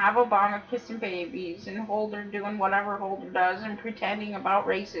show and have Obama kissing babies and Holder doing whatever Holder does and pretending about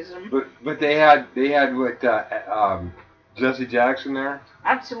racism. But they had what Jesse Jackson there.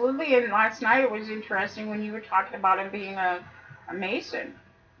 Absolutely, and last night it was interesting when you were talking about him being a Mason.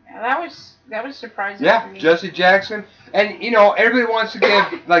 Yeah, that was surprising. Yeah, to me. Jesse Jackson, and you know everybody wants to give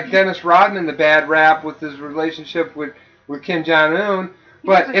like Dennis Rodman the bad rap with his relationship with Kim Jong-un,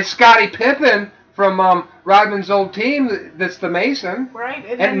 but it's Scottie Pippen from Rodman's old team that's the Mason, right?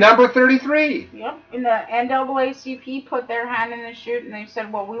 And number 33. Yep. And the NAACP put their hand in the chute, and they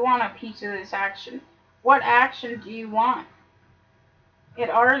said, "Well, we want a piece of this action. What action do you want?" It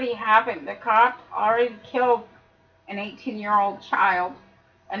already happened. The cop already killed an 18-year-old child.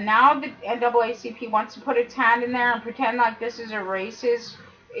 And now the NAACP wants to put its hand in there and pretend like this is a racist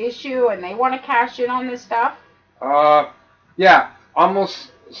issue and they want to cash in on this stuff? Yeah.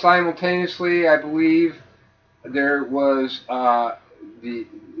 Almost simultaneously, I believe, there was the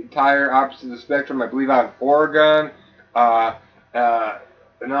entire opposite of the spectrum. I believe out of Oregon,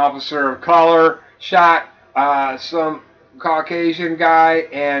 an officer of color shot some Caucasian guy,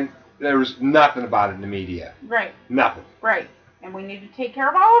 and there was nothing about it in the media. Right. Nothing. Right. And we need to take care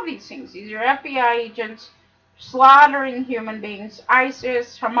of all of these things. These are FBI agents slaughtering human beings.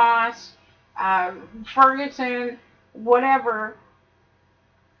 ISIS, Hamas, Ferguson, whatever,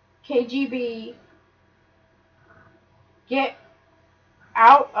 KGB. Get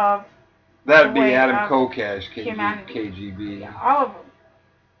out of That would the be way Adam of Kokesh, humanity. KGB. Yeah, all of them.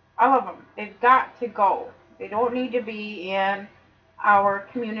 All of them. They've got to go. They don't need to be in our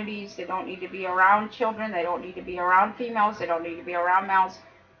communities. They don't need to be around children. They don't need to be around females. They don't need to be around males.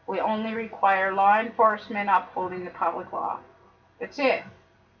 We only require law enforcement upholding the public law. That's it.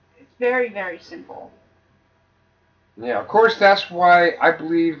 It's very, very simple. Yeah, of course, that's why I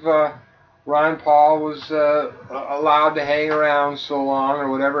believe Ron Paul was allowed to hang around so long, or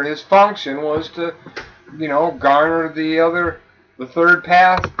whatever his function was, to, you know, garner the third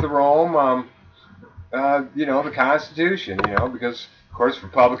path to Rome. You know, the Constitution, you know, because, of course,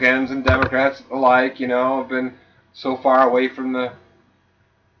 Republicans and Democrats alike, you know, have been so far away from the,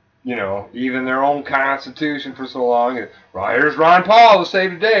 you know, even their own Constitution for so long. And, well, here's Ron Paul to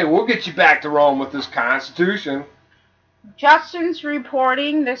save the day. We'll get you back to Rome with this Constitution. Justin's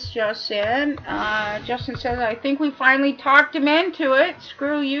reporting this just in. Justin says, I think we finally talked him into it.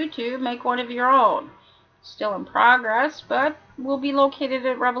 Screw YouTube. Make one of your own. Still in progress, but will be located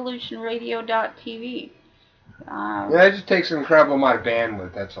at revolutionradio.tv. Yeah, it just takes an incredible amount of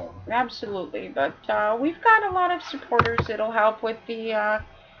bandwidth, that's all. Absolutely, but we've got a lot of supporters that'll help with the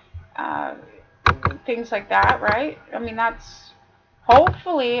uh, things like that, right? I mean, that's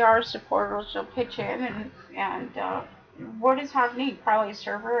hopefully our supporters will pitch in and what does Hog need? Probably a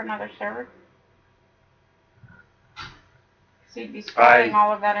server, another server. So you'd be spreading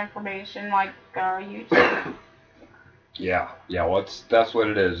all of that information like YouTube. Yeah, well, that's what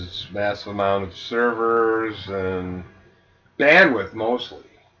it is. It's a massive amount of servers and bandwidth mostly,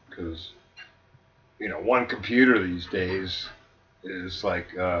 because one computer these days is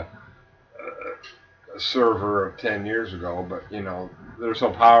like a server of 10 years ago, but they're so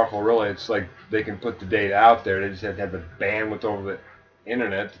powerful. Really, it's like they can put the data out there. They just have to have the bandwidth over the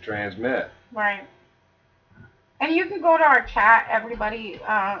internet to transmit. Right. And you can go to our chat, everybody,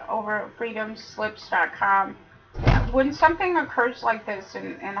 over at freedomslips.com. When something occurs like this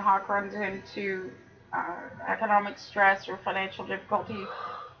and Hawk runs into economic stress or financial difficulty,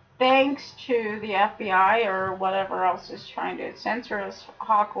 thanks to the FBI or whatever else is trying to censor us,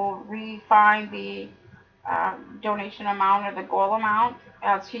 Hawk will refine the donation amount or the goal amount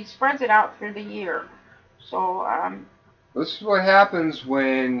as he spreads it out through the year. So this is what happens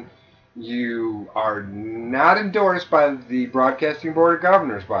when you are not endorsed by the Broadcasting Board of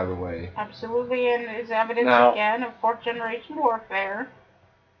Governors, by the way. Absolutely, and it's evidence again of fourth generation warfare.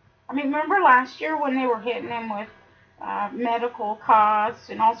 I mean, remember last year when they were hitting him with medical costs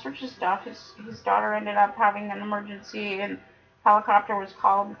and all sorts of stuff? His daughter ended up having an emergency and helicopter was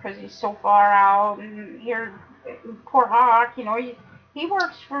called because he's so far out. And here, poor Hawk, he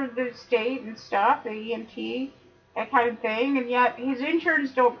works for the state and stuff, the EMT, that kind of thing, and yet his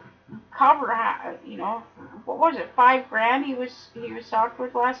insurance don't cover, what was it, $5,000 he was socked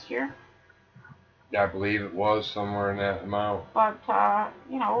with last year? I believe it was somewhere in that amount. But,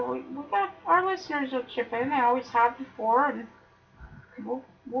 we got our listeners will chip in. They always have before, and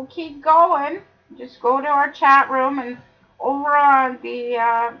we'll keep going. Just go to our chat room, and over on the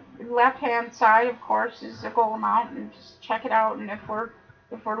left-hand side, of course, is the goal amount, and just check it out. And if we're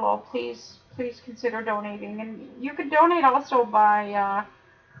low, please consider donating. And you could donate also by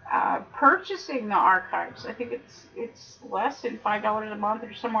purchasing the archives. I think it's less than $5 a month,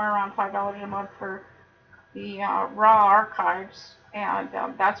 or somewhere around $5 a month for the raw archives, and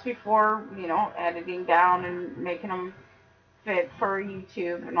that's before editing down and making them fit for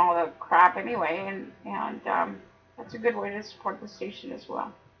YouTube and all that crap anyway. And that's a good way to support the station as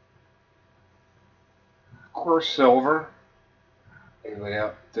well. Of course, silver. Anybody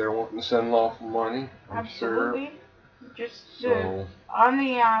out there wanting to send lawful money? Absolutely. Sure. Just on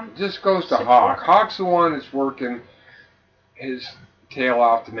the just goes to Hawk. Hawk's the one that's working his tail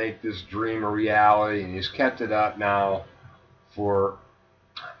off to make this dream a reality, and he's kept it up now for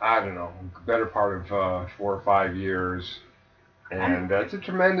I don't know, better part of 4 or 5 years, and that's a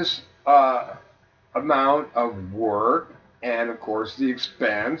tremendous amount of work, and of course the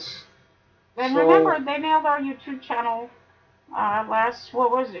expense. And remember, they nailed our YouTube channel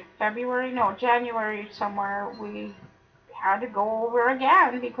January somewhere. We had to go over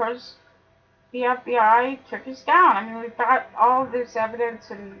again because the FBI took us down. I mean, we've got all of this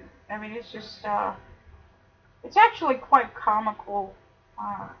evidence, and I mean, it's just, it's actually quite comical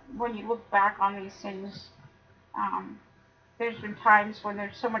when you look back on these things. There's been times when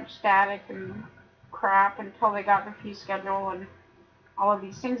there's so much static and crap until they got the fee schedule and all of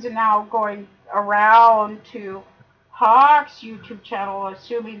these things, and now going around to Hawk's YouTube channel,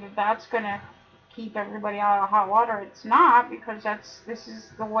 assuming that that's going to keep everybody out of hot water. It's not, because this is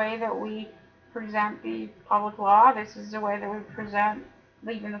the way that we present the public law. This is the way that we present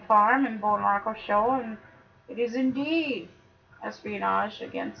Leaving the Farm and Bo and Rocco Show, and it is indeed espionage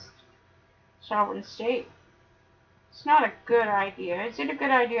against sovereign state. It's not a good idea. Is it a good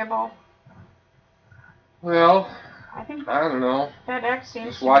idea, Bo? Well, I don't know. FedEx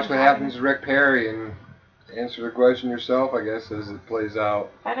seems just watch what happens to Rick Perry and answer the question yourself, I guess, as it plays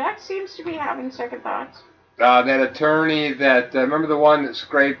out. FedEx seems to be having second thoughts. That attorney that, remember the one that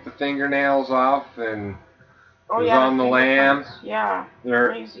scraped the fingernails off and was on the lam? Yeah,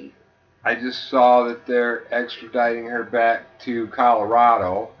 crazy. I just saw that they're extraditing her back to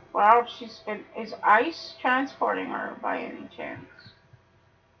Colorado. Wow, is ICE transporting her by any chance?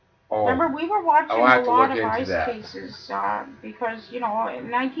 Oh, remember, we were watching a lot of ICE cases because, in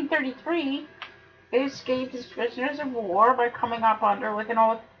 1933, they escaped as prisoners of war by coming up with an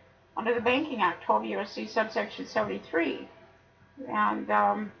oath under the Banking Act, 12 U.S.C. subsection 73. And,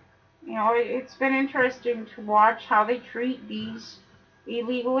 it's been interesting to watch how they treat these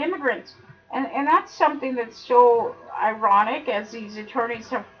illegal immigrants. And that's something that's so ironic, as these attorneys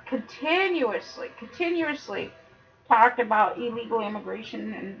have continuously talked about illegal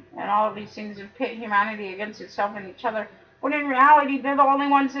immigration and all of these things and pit humanity against itself and each other. when in reality they're the only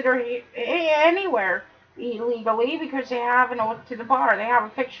ones that are anywhere illegally because they have an oath to the bar. They have a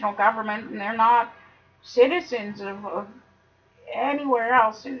fictional government and they're not citizens of anywhere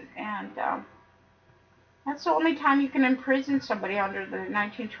else. And that's the only time you can imprison somebody under the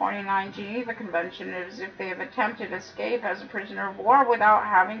 1929 Geneva Convention is if they have attempted escape as a prisoner of war without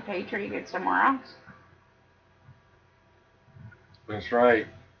having patriated somewhere else. That's right.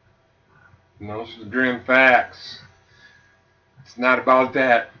 And those are the grim facts. It's not about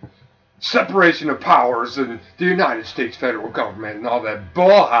that separation of powers in the United States federal government and all that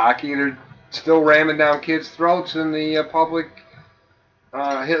bull hockey. They're still ramming down kids' throats in the public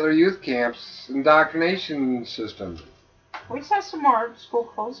Hitler Youth Camps indoctrination system. We saw some more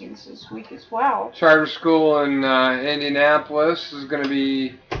school closings this week as well. Charter school in Indianapolis is going to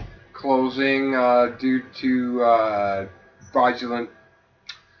be closing due to fraudulent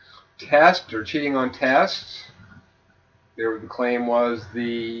tests or cheating on tests. The claim was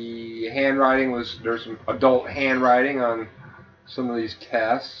the handwriting there's some adult handwriting on some of these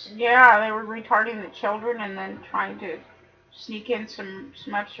tests. Yeah, they were retarding the children and then trying to sneak in some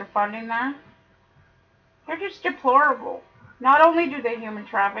extra funding there. They're just deplorable. Not only do they human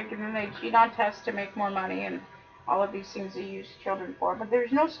traffic and then they cheat on tests to make more money and all of these things they use children for, but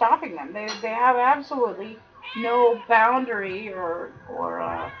there's no stopping them. They have absolutely no boundary or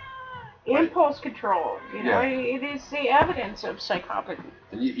impulse control. You know, it is the evidence of psychopathy.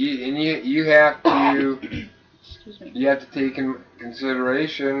 And you have to Excuse me. you have to take in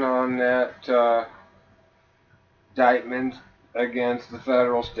consideration on that indictment against the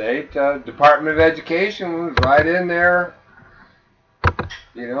federal state Department of Education was right in there,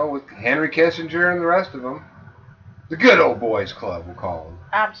 you know, with Henry Kissinger and the rest of them. The good old boys club, we'll call them.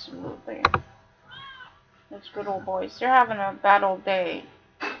 Absolutely. Those good old boys. They're having a bad old day.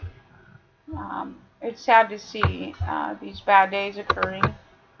 It's sad to see these bad days occurring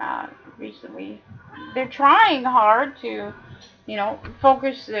recently. They're trying hard to, you know,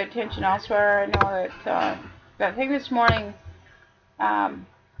 focus the attention elsewhere. I know that that thing this morning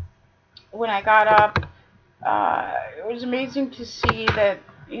when I got up, it was amazing to see that,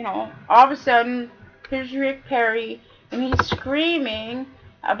 you know, all of a sudden here's Rick Perry and he's screaming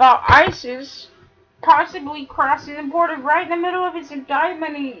about ISIS possibly crossing the border right in the middle of his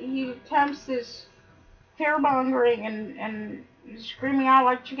indictment. He attempts this fear-mongering and screaming out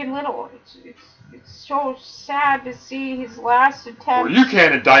like Chicken Little. It's so sad to see his last attempt. Well, you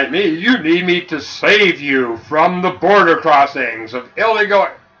can't indict me. You need me to save you from the border crossings of illegal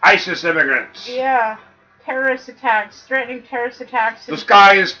ISIS immigrants. Yeah, terrorist attacks, threatening terrorist attacks. The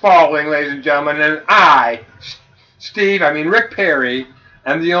sky is falling, ladies and gentlemen, and I, Rick Perry,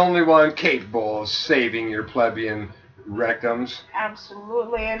 am the only one capable of saving your plebeian rectums.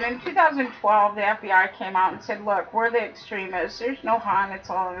 Absolutely. And in 2012, the FBI came out and said, look, we're the extremists. There's no harm. It's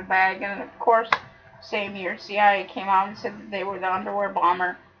all in the bag. And, of course, same year, CIA came out and said that they were the underwear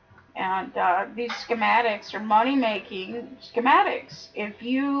bomber. And these schematics are money-making schematics. If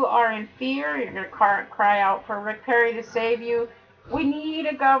you are in fear, you're going to cry out for Rick Perry to save you. We need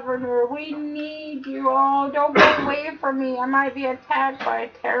a governor. We need you. Oh, don't go away from me. I might be attacked by a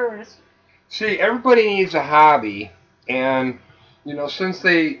terrorist. See, everybody needs a hobby. And, you know, since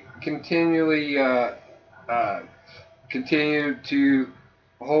they continually continue to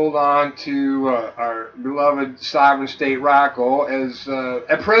hold on to our beloved sovereign state Rocco as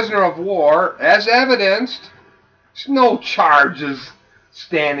a prisoner of war, as evidenced, there's no charges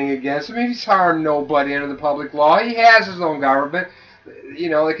standing against him. He's harmed nobody under the public law. He has his own government. You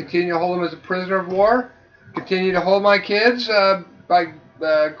know, they continue to hold him as a prisoner of war, continue to hold my kids by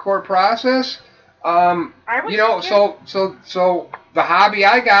court process. You know, so the hobby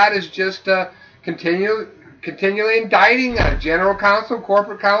I got is just continually indicting general counsel,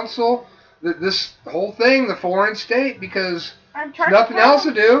 corporate counsel, this whole thing, the foreign state, because there's nothing else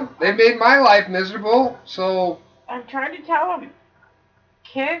to do. They made my life miserable, so I'm trying to tell them,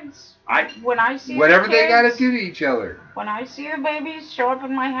 kids, when I see whatever the kids, they got to do to each other. When I see the babies show up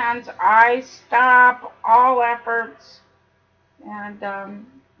in my hands, I stop all efforts, and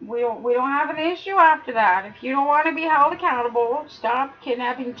we don't have an issue after that. If you don't want to be held accountable, stop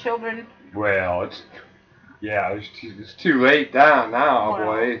kidnapping children. Well, it's too late down now,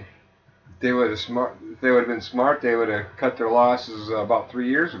 boy. If they would have been smart, they would have cut their losses about 3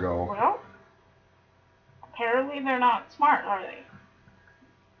 years ago. Well, apparently they're not smart, are they?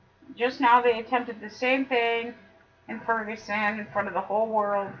 Just now they attempted the same thing in Ferguson in front of the whole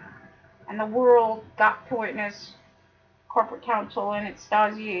world, and the world got to witness corporate counsel and its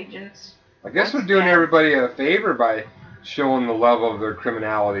stasi agents. I guess we're doing everybody a favor by showing the level of their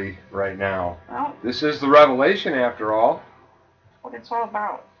criminality right now. Well, this is the revelation, after all. what it's all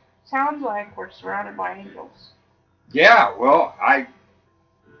about. Sounds like we're surrounded by angels. Yeah, well, I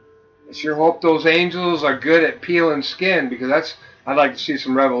sure hope those angels are good at peeling skin, because I'd like to see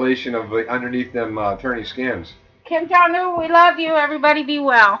some revelation of underneath them turning skins. Kim Jong-un, we love you. Everybody be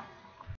well.